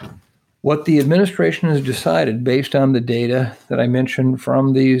 What the administration has decided, based on the data that I mentioned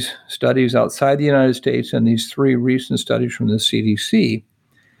from these studies outside the United States and these 3 recent studies from the CDC,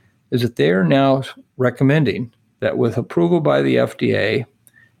 is that they are now recommending that with approval by the FDA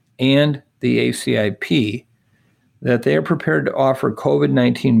and the ACIP, that they are prepared to offer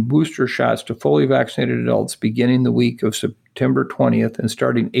COVID-19 booster shots to fully vaccinated adults beginning the week of September 20th and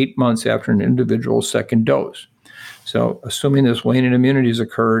starting 8 months after an individual's second dose. So assuming this waning immunity has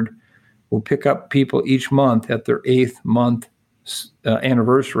occurred, we'll pick up people each month at their 8th month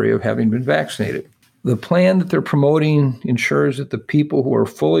anniversary of having been vaccinated. The plan that they're promoting ensures that the people who are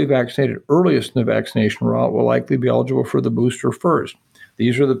fully vaccinated earliest in the vaccination route will likely be eligible for the booster first.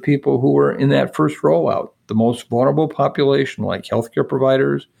 These are the people who were in that first rollout, the most vulnerable population like healthcare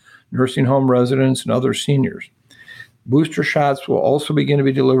providers, nursing home residents, and other seniors. Booster shots will also begin to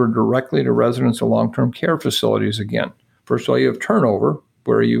be delivered directly to residents of long-term care facilities again. First of all, you have turnover,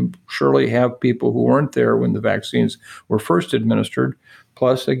 where you surely have people who weren't there when the vaccines were first administered,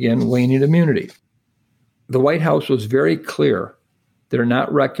 plus, again, waning immunity. The White House was very clear. They're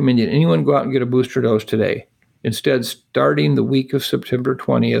not recommending anyone go out and get a booster dose today. Instead, starting the week of September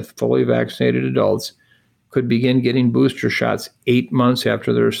 20th, fully vaccinated adults could begin getting booster shots 8 months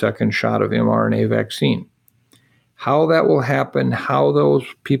after their second shot of mRNA vaccine. How that will happen, how those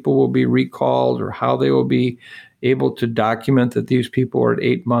people will be recalled, or how they will be able to document that these people are at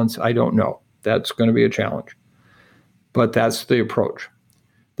 8 months, I don't know. That's going to be a challenge. But that's the approach.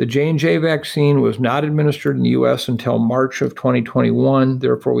 The J&J vaccine was not administered in the U.S. until March of 2021.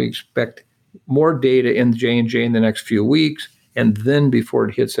 Therefore, we expect more data in the J&J in the next few weeks, and then before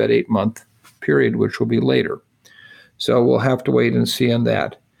it hits that 8-month period, which will be later. So we'll have to wait and see on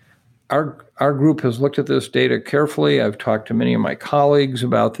that. Our group has looked at this data carefully. I've talked to many of my colleagues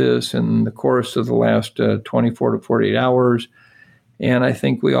about this in the course of the last 24 to 48 hours, and I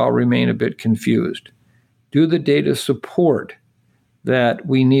think we all remain a bit confused. Do the data support that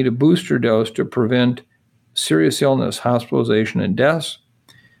we need a booster dose to prevent serious illness, hospitalization, and deaths?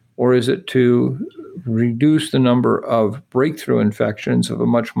 Or is it to reduce the number of breakthrough infections of a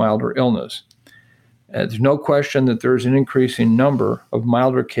much milder illness? There's no question that there's an increasing number of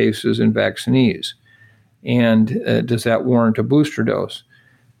milder cases in vaccinees. And does that warrant a booster dose?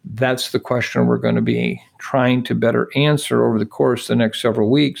 That's the question we're going to be trying to better answer over the course of the next several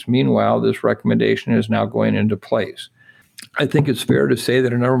weeks. Meanwhile, this recommendation is now going into place. I think it's fair to say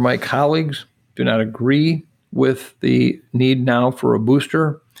that a number of my colleagues do not agree with the need now for a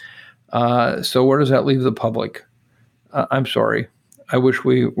booster. So where does that leave the public? I'm sorry. I wish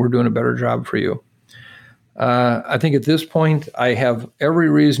we were doing a better job for you. I think at this point, I have every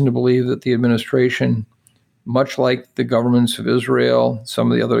reason to believe that the administration, much like the governments of Israel,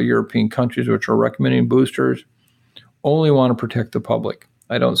 some of the other European countries which are recommending boosters, only want to protect the public.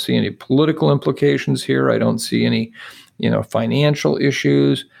 I don't see any political implications here. I don't see any, financial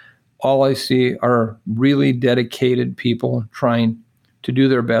issues. All I see are really dedicated people trying to do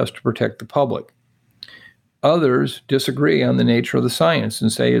their best to protect the public. Others disagree on the nature of the science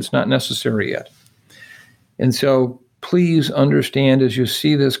and say it's not necessary yet. And so please understand, as you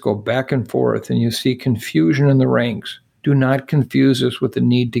see this go back and forth and you see confusion in the ranks, do not confuse this with the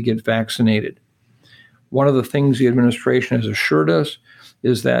need to get vaccinated. One of the things the administration has assured us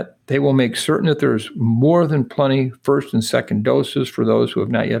is that they will make certain that there's more than plenty first and second doses for those who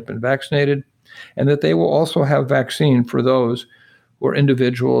have not yet been vaccinated, and that they will also have vaccine for those who are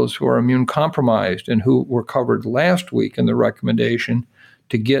individuals who are immune compromised and who were covered last week in the recommendation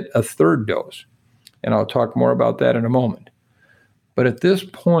to get a third dose. And I'll talk more about that in a moment. But at this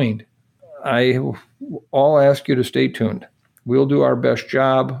point, I'll ask you to stay tuned. We'll do our best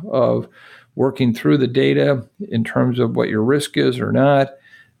job of working through the data in terms of what your risk is or not.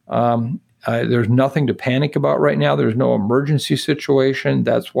 There's nothing to panic about right now. There's no emergency situation.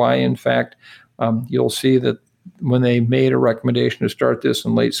 That's why, in fact, you'll see that when they made a recommendation to start this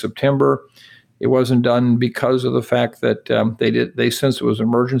in late September, it wasn't done because of the fact that they sensed it was an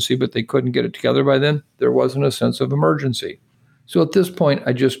emergency, but they couldn't get it together by then. There wasn't a sense of emergency. So at this point,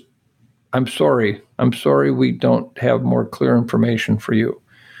 I'm sorry. I'm sorry we don't have more clear information for you.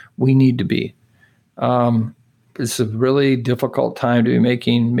 We need to be. It's a really difficult time to be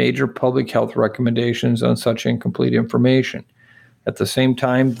making major public health recommendations on such incomplete information. At the same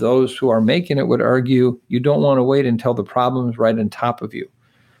time, those who are making it would argue you don't want to wait until the problem is right on top of you.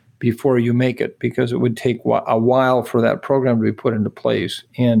 before you make it, because it would take a while for that program to be put into place.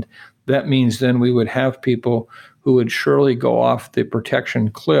 And that means then we would have people who would surely go off the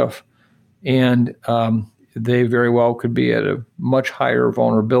protection cliff, and they very well could be at a much higher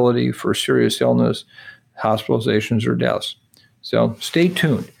vulnerability for serious illness, hospitalizations, or deaths. So stay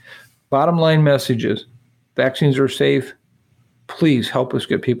tuned. Bottom line message is vaccines are safe. Please help us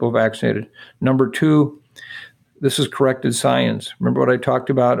get people vaccinated. Number two, this is corrected science. Remember what I talked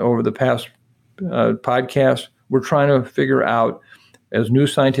about over the past podcast? We're trying to figure out, as new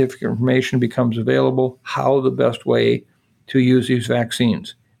scientific information becomes available, how the best way to use these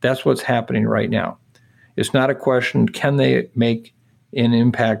vaccines. That's what's happening right now. It's not a question, can they make an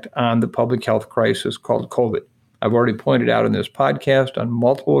impact on the public health crisis called COVID? I've already pointed out in this podcast on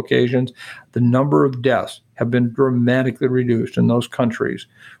multiple occasions, the number of deaths have been dramatically reduced in those countries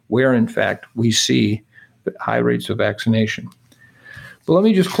where, in fact, we see high rates of vaccination. But let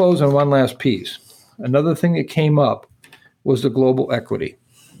me just close on one last piece. Another thing that came up was the global equity.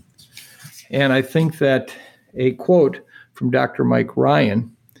 And I think that a quote from Dr. Mike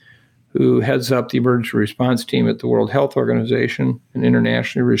Ryan, who heads up the emergency response team at the World Health Organization, an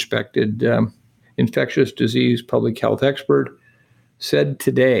internationally respected infectious disease public health expert, said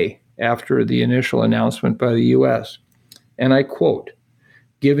today after the initial announcement by the U.S., and I quote,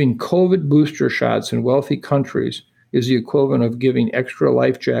 "Giving COVID booster shots in wealthy countries is the equivalent of giving extra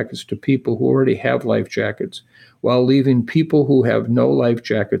life jackets to people who already have life jackets, while leaving people who have no life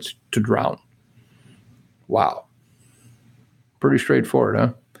jackets to drown." Wow. Pretty straightforward,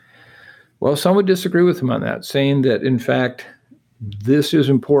 huh? Well, some would disagree with him on that, saying that, in fact, this is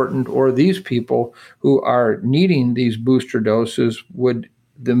important, or these people who are needing these booster doses would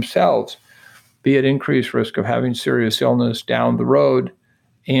themselves be at increased risk of having serious illness down the road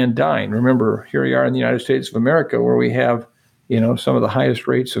and dying. Remember, here we are in the United States of America, where we have, some of the highest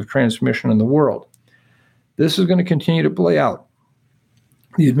rates of transmission in the world. This is going to continue to play out.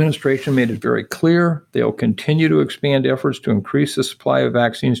 The administration made it very clear they'll continue to expand efforts to increase the supply of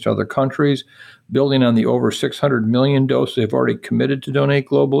vaccines to other countries, building on the over 600 million doses they've already committed to donate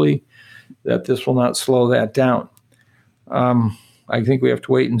globally, that this will not slow that down. I think we have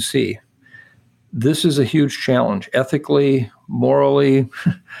to wait and see. This is a huge challenge, ethically, morally,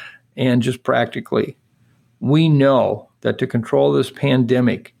 and just practically. We know that to control this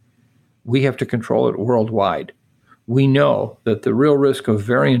pandemic, we have to control it worldwide. We know that the real risk of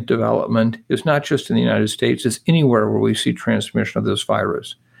variant development is not just in the United States, it's anywhere where we see transmission of this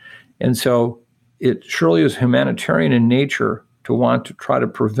virus. And so it surely is humanitarian in nature to want to try to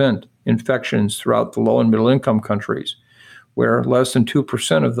prevent infections throughout the low and middle income countries, where less than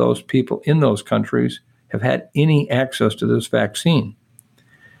 2% of those people in those countries have had any access to this vaccine.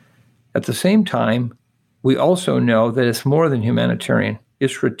 At the same time, we also know that it's more than humanitarian,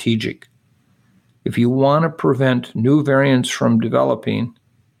 it's strategic. If you want to prevent new variants from developing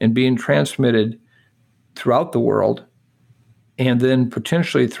and being transmitted throughout the world, and then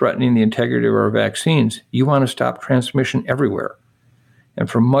potentially threatening the integrity of our vaccines, you want to stop transmission everywhere. And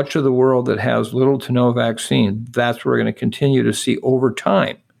for much of the world that has little to no vaccine, that's where we're going to continue to see over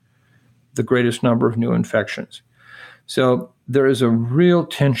time the greatest number of new infections. So there is a real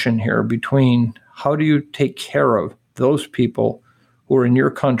tension here between how do you take care of those people who are in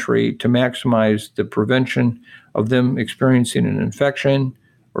your country to maximize the prevention of them experiencing an infection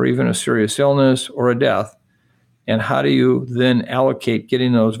or even a serious illness or a death, and how do you then allocate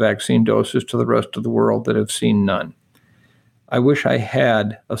getting those vaccine doses to the rest of the world that have seen none? I wish I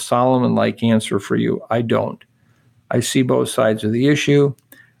had a Solomon-like answer for you. I don't. I see both sides of the issue,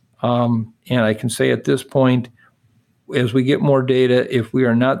 and I can say at this point, as we get more data, if we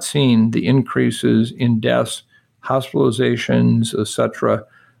are not seeing the increases in deaths, hospitalizations, etc.,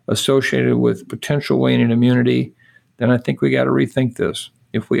 associated with potential waning immunity, then I think we got to rethink this.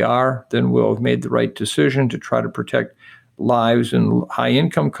 If we are, then we'll have made the right decision to try to protect lives in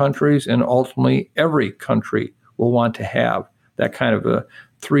high-income countries, and ultimately every country will want to have that kind of a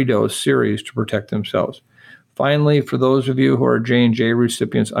 3-dose series to protect themselves. Finally, for those of you who are J&J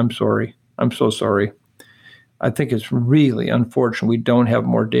recipients, I'm sorry. I'm so sorry. I think it's really unfortunate we don't have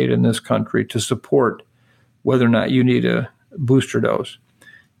more data in this country to support whether or not you need a booster dose.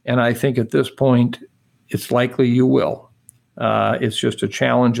 And I think at this point, it's likely you will. It's just a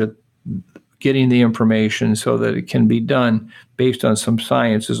challenge at getting the information so that it can be done based on some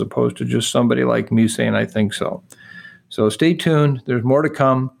science as opposed to just somebody like me saying, I think so. So stay tuned. There's more to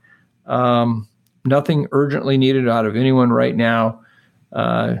come. Nothing urgently needed out of anyone right now.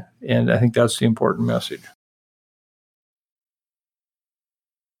 And I think that's the important message.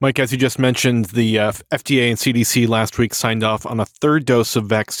 Mike, as you just mentioned, the FDA and CDC last week signed off on a third dose of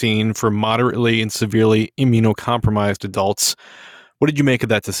vaccine for moderately and severely immunocompromised adults. What did you make of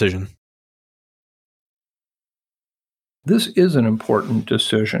that decision? This is an important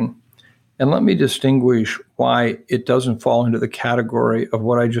decision. And let me distinguish why it doesn't fall into the category of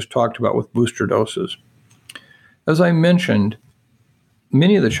what I just talked about with booster doses. As I mentioned,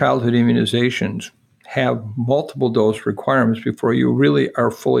 many of the childhood immunizations have multiple dose requirements before you really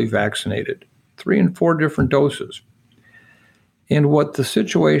are fully vaccinated, 3 and 4 different doses. And what the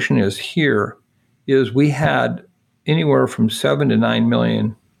situation is here is we had anywhere from 7 to 9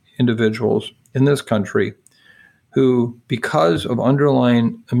 million individuals in this country who, because of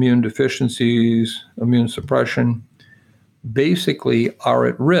underlying immune deficiencies, immune suppression, basically are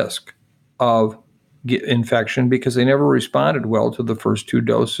at risk of infection because they never responded well to the first 2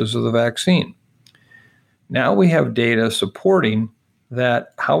 doses of the vaccine. Now we have data supporting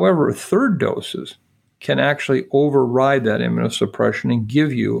that, however, third doses can actually override that immunosuppression and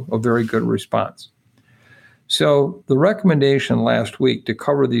give you a very good response. So the recommendation last week to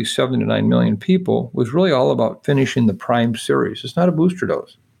cover these 7 to 9 million people was really all about finishing the prime series. It's not a booster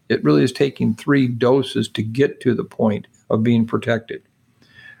dose. It really is taking 3 doses to get to the point of being protected.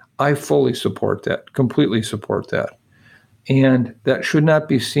 I fully support that, completely support that. And that should not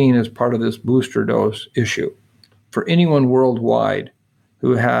be seen as part of this booster dose issue. For anyone worldwide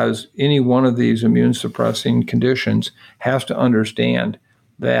who has any one of these immune suppressing conditions has to understand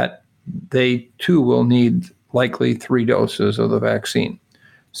that they too will need likely 3 doses of the vaccine.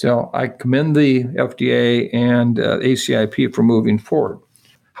 So I commend the FDA and ACIP for moving forward.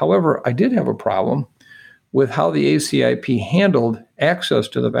 However, I did have a problem with how the ACIP handled access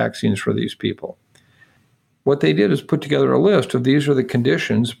to the vaccines for these people. What they did is put together a list of these are the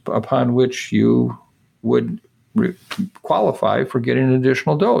conditions upon which you would qualify for getting an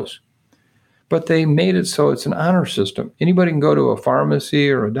additional dose. But they made it so it's an honor system. Anybody can go to a pharmacy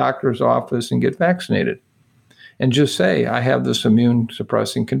or a doctor's office and get vaccinated and just say, I have this immune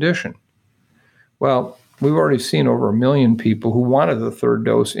suppressing condition. Well, we've already seen over 1 million people who wanted the third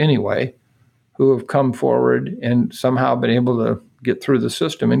dose anyway, who have come forward and somehow been able to get through the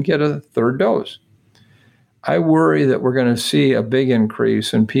system and get a third dose. I worry that we're going to see a big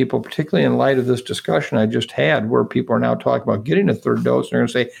increase in people, particularly in light of this discussion I just had, where people are now talking about getting a third dose, and they're going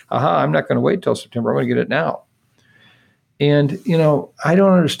to say, aha, I'm not going to wait till September, I'm going to get it now. And, I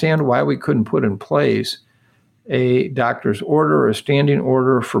don't understand why we couldn't put in place a doctor's order, a standing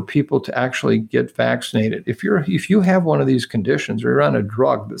order for people to actually get vaccinated. If you have one of these conditions or you're on a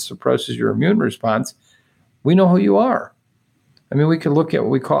drug that suppresses your immune response, we know who you are. I mean, we could look at what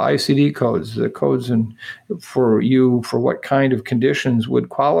we call ICD codes, the codes for what kind of conditions would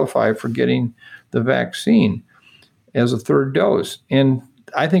qualify for getting the vaccine as a third dose. And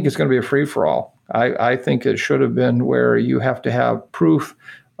I think it's going to be a free-for-all. I think it should have been where you have to have proof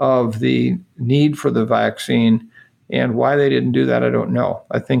of the need for the vaccine, and why they didn't do that, I don't know.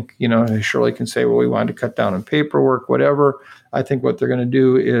 I think, they surely can say, well, we wanted to cut down on paperwork, whatever. I think what they're going to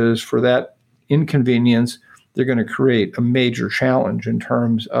do is, for that inconvenience, they're going to create a major challenge in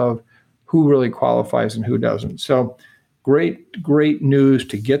terms of who really qualifies and who doesn't. So great news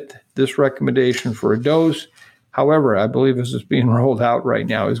to get this recommendation for a dose. However, I believe as it's being rolled out right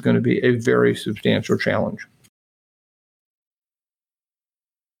now is going to be a very substantial challenge.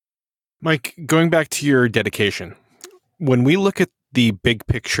 Mike, going back to your dedication, when we look at the big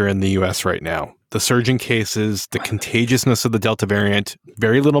picture in the U.S. right now, the surging cases, the contagiousness of the Delta variant,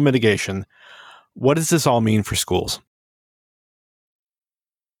 very little mitigation, what does this all mean for schools?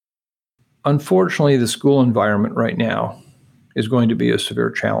 Unfortunately, the school environment right now is going to be a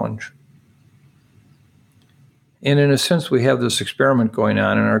severe challenge. And in a sense, we have this experiment going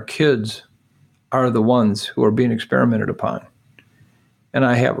on, and our kids are the ones who are being experimented upon. And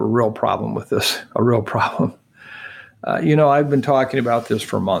I have a real problem with this, a real problem. I've been talking about this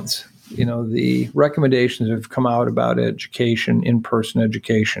for months. The recommendations have come out about education, in-person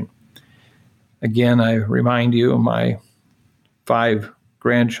education. Again, I remind you of my 5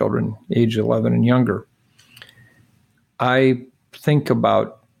 grandchildren, age 11 and younger. I think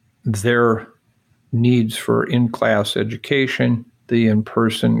about their needs for in-class education, the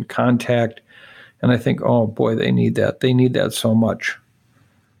in-person contact, and I think, oh boy, they need that. They need that so much.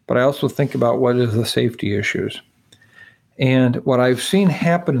 But I also think about what is the safety issues. And what I've seen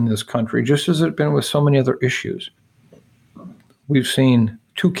happen in this country, just as it's been with so many other issues, we've seen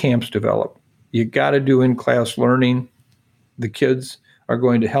 2 camps develop. You got to do in-class learning. The kids are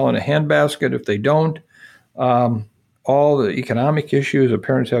going to hell in a handbasket if they don't. All the economic issues of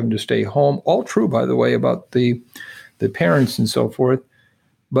parents having to stay home, all true, by the way, about the parents and so forth.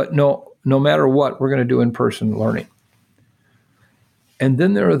 But no matter what, we're going to do in-person learning. And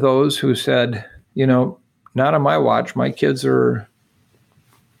then there are those who said, not on my watch. My kids are,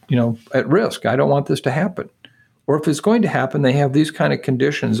 at risk. I don't want this to happen. Or if it's going to happen, they have these kind of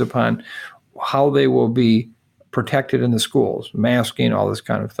conditions upon how they will be protected in the schools, masking, all this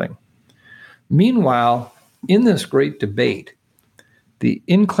kind of thing. Meanwhile, in this great debate, the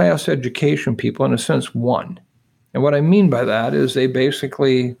in-class education people, in a sense, won. And what I mean by that is they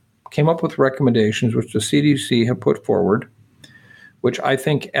basically came up with recommendations which the CDC have put forward, which I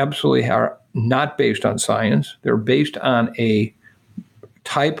think absolutely are not based on science. They're based on a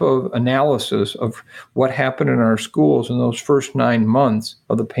type of analysis of what happened in our schools in those first 9 months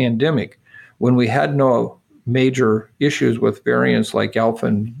of the pandemic, when we had no major issues with variants like Alpha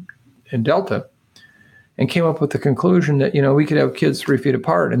and Delta, and came up with the conclusion that, we could have kids 3 feet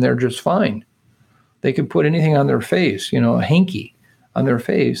apart and they're just fine. They could put anything on their face, a hanky on their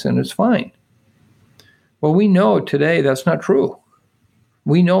face, and it's fine. Well, we know today that's not true.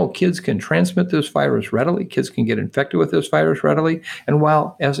 We know kids can transmit this virus readily. Kids can get infected with this virus readily. And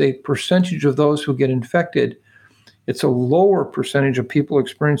while as a percentage of those who get infected, it's a lower percentage of people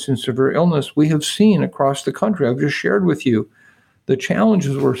experiencing severe illness, we have seen across the country. I've just shared with you the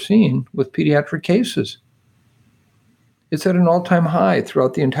challenges we're seeing with pediatric cases. It's at an all-time high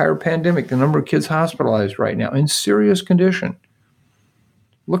throughout the entire pandemic, the number of kids hospitalized right now in serious condition.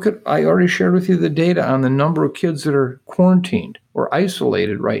 I already shared with you the data on the number of kids that are quarantined or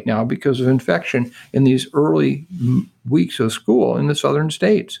isolated right now because of infection in these early weeks of school in the southern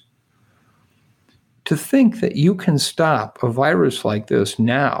states. To think that you can stop a virus like this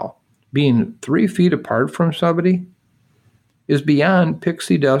now, being 3 feet apart from somebody, is beyond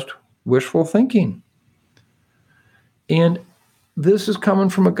pixie dust wishful thinking. And this is coming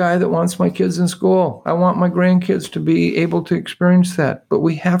from a guy that wants my kids in school. I want my grandkids to be able to experience that, but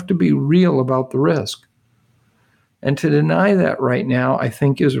we have to be real about the risk. And to deny that right now, I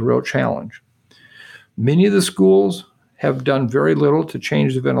think, is a real challenge. Many of the schools have done very little to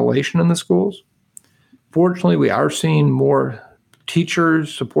change the ventilation in the schools. Fortunately, we are seeing more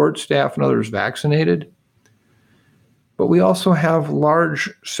teachers, support staff, and others vaccinated. But we also have large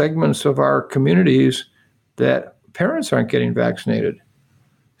segments of our communities that parents aren't getting vaccinated.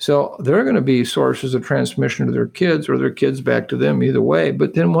 So they're going to be sources of transmission to their kids or their kids back to them either way.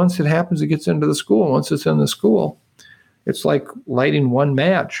 But then once it happens, it gets into the school. Once it's in the school, it's like lighting one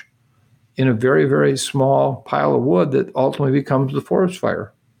match in a very, very small pile of wood that ultimately becomes the forest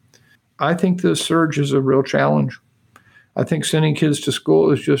fire. I think this surge is a real challenge. I think sending kids to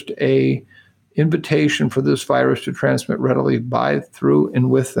school is just a invitation for this virus to transmit readily by, through, and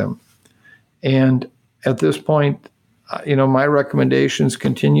with them. And at this point, my recommendations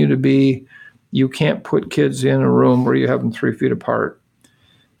continue to be, you can't put kids in a room where you have them 3 feet apart.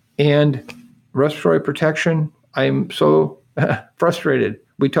 And respiratory protection, I'm so frustrated.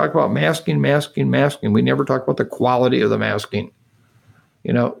 We talk about masking. We never talk about the quality of the masking.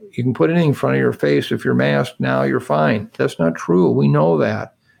 You can put anything in front of your face. If you're masked now, you're fine. That's not true. We know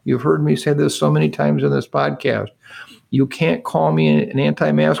that. You've heard me say this so many times in this podcast. You can't call me an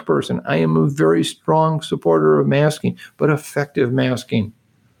anti-mask person. I am a very strong supporter of masking, but effective masking.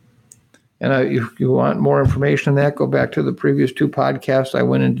 And if you want more information on that, go back to the previous 2 podcasts. I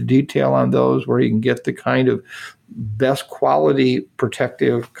went into detail on those where you can get the kind of best quality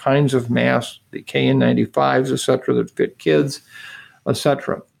protective kinds of masks, the KN95s, et cetera, that fit kids, et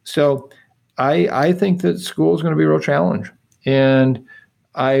cetera. So I think that school is going to be a real challenge. And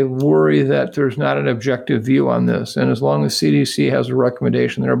I worry that there's not an objective view on this. And as long as CDC has a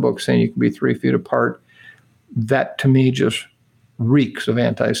recommendation in their book saying you can be 3 feet apart, that to me just reeks of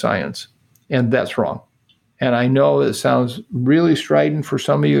anti-science. And that's wrong. And I know it sounds really strident for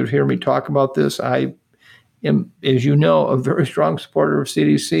some of you to hear me talk about this. I am, as you know, a very strong supporter of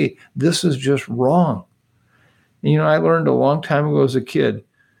CDC. This is just wrong. And, I learned a long time ago as a kid,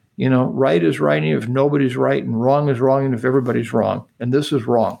 right is right if nobody's right, and wrong is wrong if everybody's wrong. And this is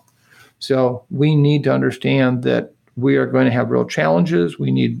wrong. So we need to understand that we are going to have real challenges.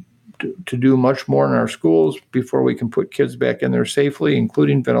 We need to do much more in our schools before we can put kids back in there safely,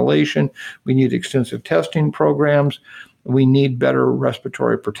 including ventilation. We need extensive testing programs. We need better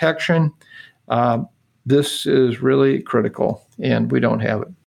respiratory protection. This is really critical, and we don't have it.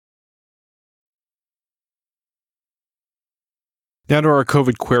 Now to our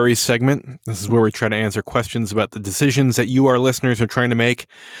COVID queries segment. This is where we try to answer questions about the decisions that you, our listeners, are trying to make,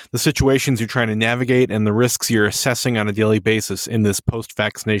 the situations you're trying to navigate, and the risks you're assessing on a daily basis in this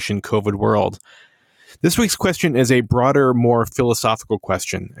post-vaccination COVID world. This week's question is a broader, more philosophical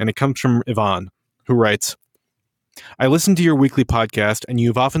question, and it comes from Yvonne, who writes, I listen to your weekly podcast, and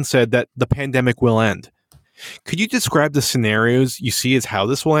you've often said that the pandemic will end. Could you describe the scenarios you see as how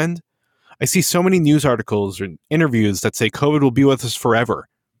this will end? I see so many news articles or interviews that say COVID will be with us forever,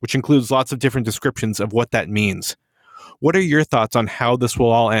 which includes lots of different descriptions of what that means. What are your thoughts on how this will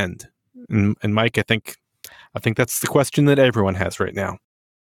all end? And Mike, I think that's the question that everyone has right now.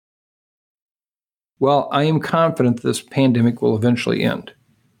 Well, I am confident this pandemic will eventually end.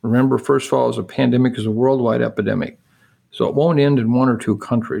 Remember, first of all, a pandemic is a worldwide epidemic. So it won't end in one or two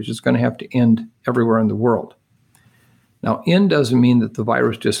countries. It's going to have to end everywhere in the world. Now, end doesn't mean that the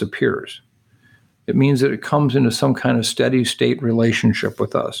virus disappears. It means that it comes into some kind of steady state relationship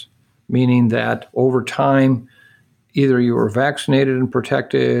with us, meaning that over time, either you were vaccinated and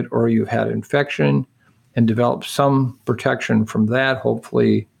protected, or you've had infection and developed some protection from that,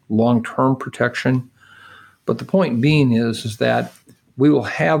 hopefully long-term protection. But the point being is that we will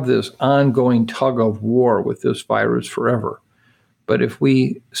have this ongoing tug of war with this virus forever. But if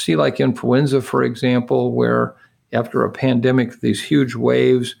we see, like influenza, for example, where after a pandemic, these huge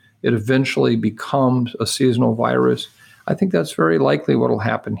waves, it eventually becomes a seasonal virus, I think that's very likely what will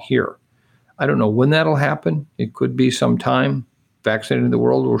happen here. I don't know when that'll happen. It could be some time. Vaccinating the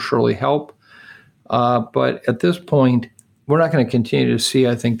world will surely help. But at this point, we're not going to continue to see,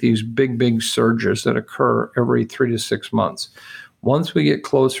 I think, these big surges that occur every 3 to 6 months. Once we get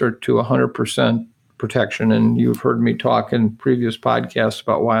closer to 100% protection, and you've heard me talk in previous podcasts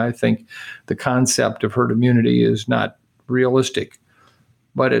about why I think the concept of herd immunity is not realistic.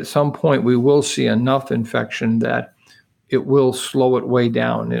 But at some point, we will see enough infection that it will slow it way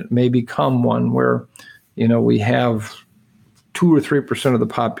down. It may become one where, we have 2 or 3% of the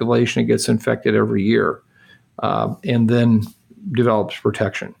population that gets infected every year, and then develops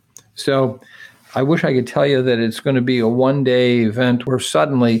protection. So I wish I could tell you that it's going to be a one-day event where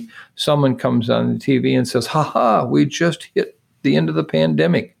suddenly someone comes on the TV and says, we just hit the end of the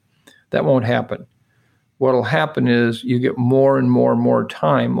pandemic. That won't happen. What will happen is you get more and more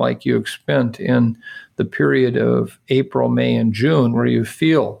time like you spent in the period of April, May, and June where you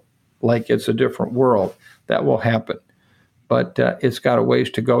feel like it's a different world. That will happen. But it's got a ways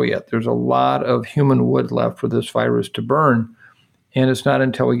to go yet. There's a lot of human wood left for this virus to burn. And it's not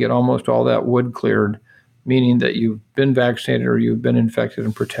until we get almost all that wood cleared, meaning that you've been vaccinated or you've been infected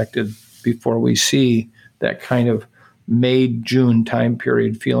and protected, before we see that kind of May, June time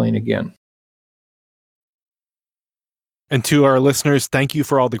period feeling again. And to our listeners, thank you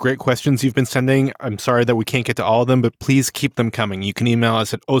for all the great questions you've been sending. I'm sorry that we can't get to all of them, but please keep them coming. You can email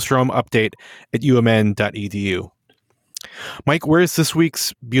us at ostromupdate@umn.edu. Mike, where is this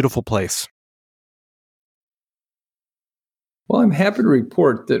week's beautiful place? Well, I'm happy to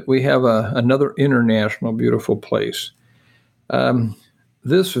report that we have another international beautiful place.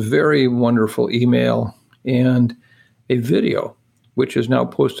 This very wonderful email and a video, which is now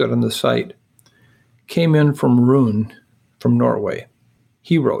posted on the site, came in from Rune from Norway.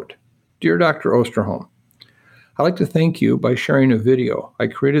 He wrote, "Dear Dr. Osterholm, I'd like to thank you by sharing a video I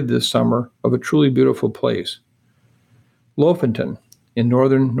created this summer of a truly beautiful place, Lofoten in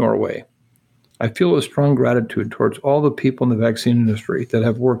northern Norway. I feel a strong gratitude towards all the people in the vaccine industry that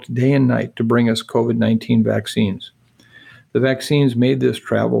have worked day and night to bring us COVID-19 vaccines. The vaccines made this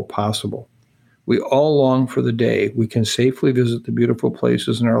travel possible. We all long for the day we can safely visit the beautiful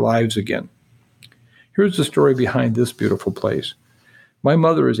places in our lives again. Here's the story behind this beautiful place. My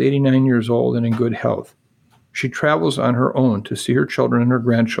mother is 89 years old and in good health. She travels on her own to see her children and her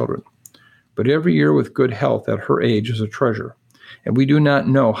grandchildren. But every year with good health at her age is a treasure, and we do not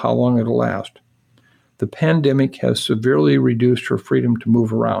know how long it'll last. The pandemic has severely reduced her freedom to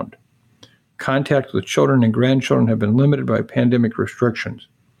move around. Contact with children and grandchildren have been limited by pandemic restrictions.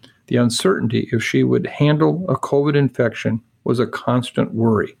 The uncertainty if she would handle a COVID infection was a constant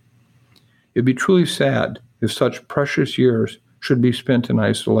worry. It'd be truly sad if such precious years should be spent in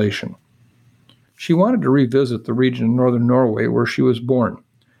isolation. She wanted to revisit the region in northern Norway where she was born.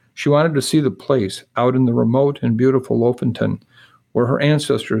 She wanted to see the place out in the remote and beautiful Lofoten, where her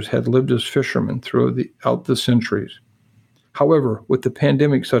ancestors had lived as fishermen throughout the centuries. However, with the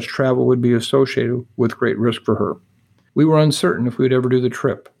pandemic, such travel would be associated with great risk for her. We were uncertain if we would ever do the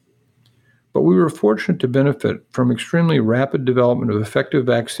trip. But we were fortunate to benefit from extremely rapid development of effective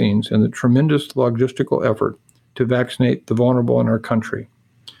vaccines and the tremendous logistical effort to vaccinate the vulnerable in our country.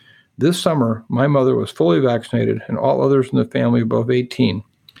 This summer, my mother was fully vaccinated, and all others in the family above 18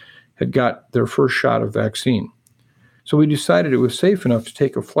 had got their first shot of vaccine. So we decided it was safe enough to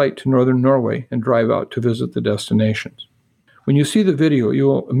take a flight to northern Norway and drive out to visit the destinations. When you see the video, you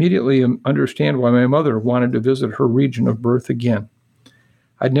will immediately understand why my mother wanted to visit her region of birth again.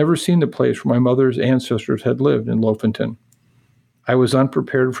 I'd never seen the place where my mother's ancestors had lived in Lofoten. I was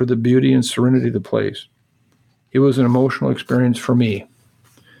unprepared for the beauty and serenity of the place. It was an emotional experience for me.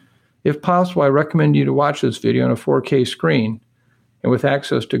 If possible, I recommend you to watch this video on a 4K screen and with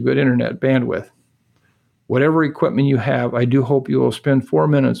access to good internet bandwidth. Whatever equipment you have, I do hope you will spend 4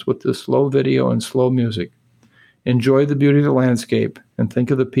 minutes with this slow video and slow music. Enjoy the beauty of the landscape and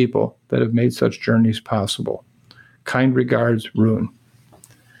think of the people that have made such journeys possible. Kind regards, Rune.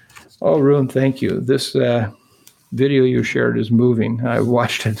 Oh, Rune, thank you. This video you shared is moving. I've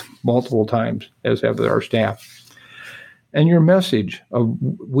watched it multiple times, as have our staff. And your message of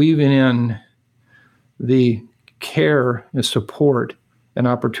weaving in the care and support and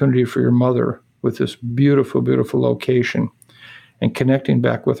opportunity for your mother with this beautiful, beautiful location and connecting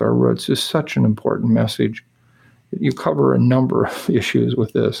back with our roots is such an important message. You cover a number of issues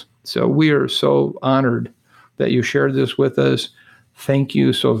with this. So we are so honored that you shared this with us. Thank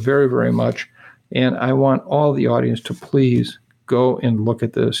you so very, very much. And I want all the audience to please go and look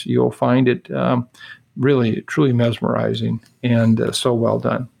at this. You'll find it really, truly mesmerizing and so well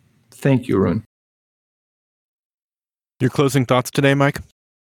done. Thank you, Rune. Your closing thoughts today, Mike?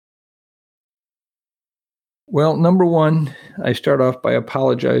 Well, number one, I start off by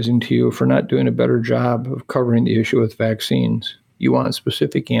apologizing to you for not doing a better job of covering the issue with vaccines. You want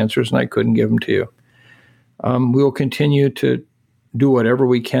specific answers, and I couldn't give them to you. We will continue to do whatever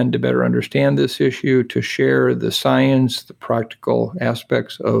we can to better understand this issue, to share the science, the practical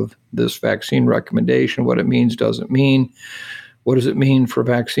aspects of this vaccine recommendation, what it means, doesn't mean, what does it mean for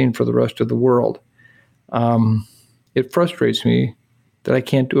vaccine for the rest of the world. It frustrates me that I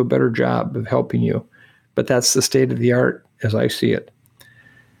can't do a better job of helping you, but that's the state of the art as I see it.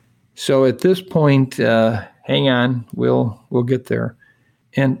 So at this point, hang on, we'll get there.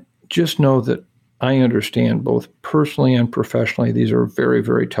 And just know that I understand both personally and professionally, these are very,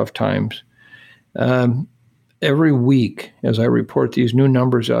 very tough times. Every week, as I report these new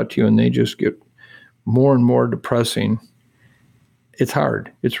numbers out to you and they just get more and more depressing, it's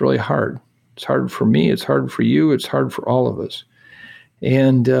hard. It's really hard. It's hard for me. It's hard for you. It's hard for all of us.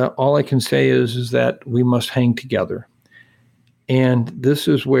 And all I can say is that we must hang together. And this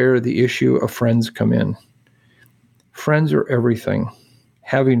is where the issue of friends come in. Friends are everything.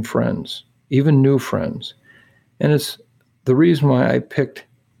 Having friends, even new friends. And it's the reason why I picked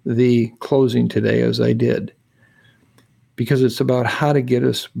the closing today as I did, because it's about how to get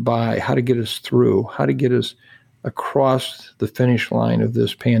us by, how to get us through, how to get us across the finish line of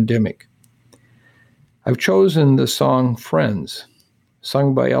this pandemic. I've chosen the song Friends,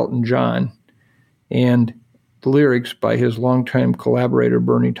 sung by Elton John, and the lyrics by his longtime collaborator,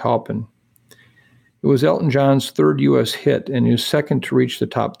 Bernie Taupin. It was Elton John's third U.S. hit and his second to reach the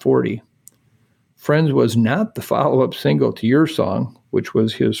top 40. Friends was not the follow-up single to Your Song, which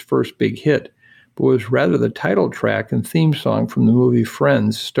was his first big hit, but was rather the title track and theme song from the movie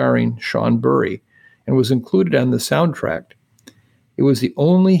Friends starring Sean Burry, and was included on the soundtrack. It was the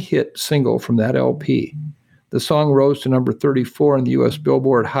only hit single from that LP. The song rose to number 34 on the U.S.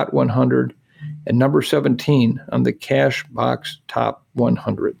 Billboard Hot 100 and number 17 on the Cashbox Top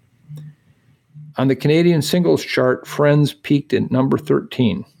 100. On the Canadian singles chart, Friends peaked at number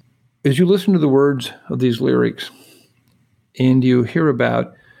 13. As you listen to the words of these lyrics and you hear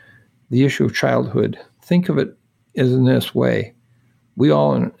about the issue of childhood, think of it as in this way. We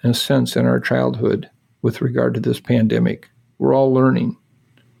all, in a sense, in our childhood, with regard to this pandemic, we're all learning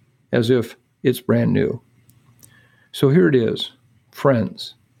as if it's brand new. So here it is,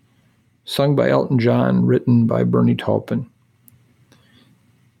 Friends, sung by Elton John, written by Bernie Taupin.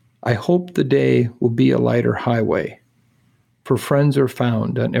 I hope the day will be a lighter highway, for friends are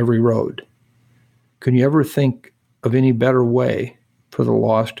found on every road. Can you ever think of any better way for the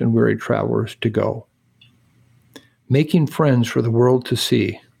lost and weary travelers to go? Making friends for the world to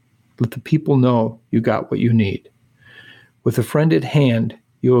see. Let the people know you got what you need. With a friend at hand,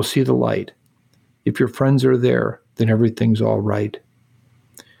 you will see the light. If your friends are there, then everything's all right.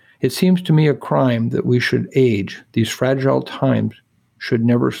 It seems to me a crime that we should age. These fragile times should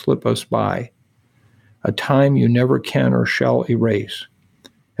never slip us by. A time you never can or shall erase.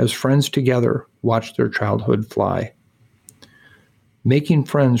 As friends together, watch their childhood fly. Making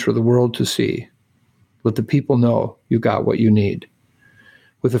friends for the world to see. Let the people know you got what you need.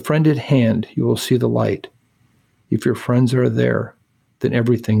 With a friend at hand, you will see the light. If your friends are there, then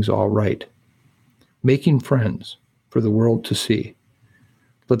everything's all right. Making friends for the world to see.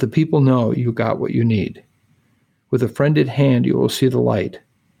 Let the people know you got what you need. With a friend at hand, you will see the light.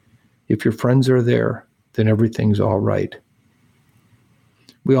 If your friends are there, then everything's all right.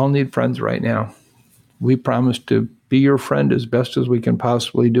 We all need friends right now. We promise to be your friend as best as we can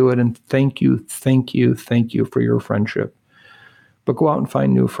possibly do it. And thank you for your friendship. But go out and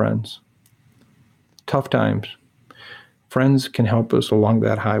find new friends. Tough times. Friends can help us along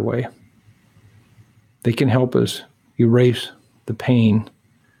that highway. They can help us erase the pain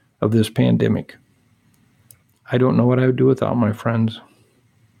of this pandemic. I don't know what I would do without my friends.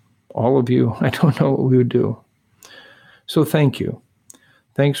 All of you, I don't know what we would do. So thank you.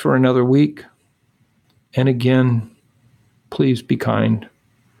 Thanks for another week. And again, please be kind.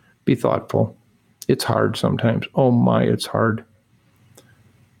 Be thoughtful. It's hard sometimes. Oh my, it's hard.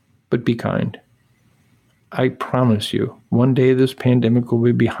 But be kind. I promise you, one day this pandemic will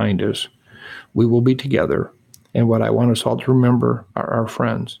be behind us. We will be together. And what I want us all to remember are our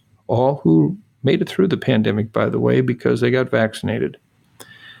friends, all who made it through the pandemic, by the way, because they got vaccinated.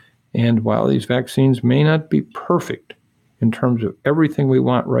 And while these vaccines may not be perfect in terms of everything we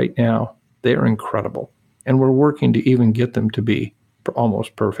want right now, they are incredible. And we're working to even get them to be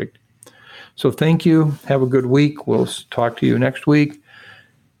almost perfect. So thank you. Have a good week. We'll talk to you next week.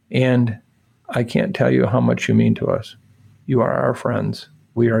 And I can't tell you how much you mean to us. You are our friends.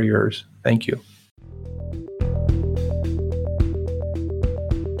 We are yours. Thank you.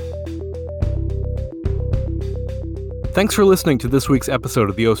 Thanks for listening to this week's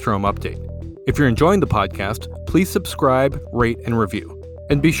episode of the Ostrom Update. If you're enjoying the podcast, please subscribe, rate, and review.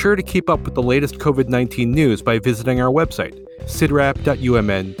 And be sure to keep up with the latest COVID-19 news by visiting our website,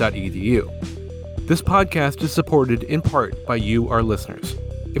 cidrap.umn.edu. This podcast is supported in part by you, our listeners.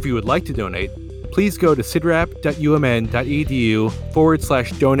 If you would like to donate, please go to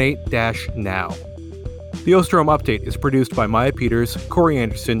cidrap.umn.edu/donate-now. The Ostrom Update is produced by Maya Peters, Corey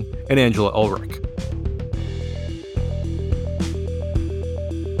Anderson, and Angela Ulrich.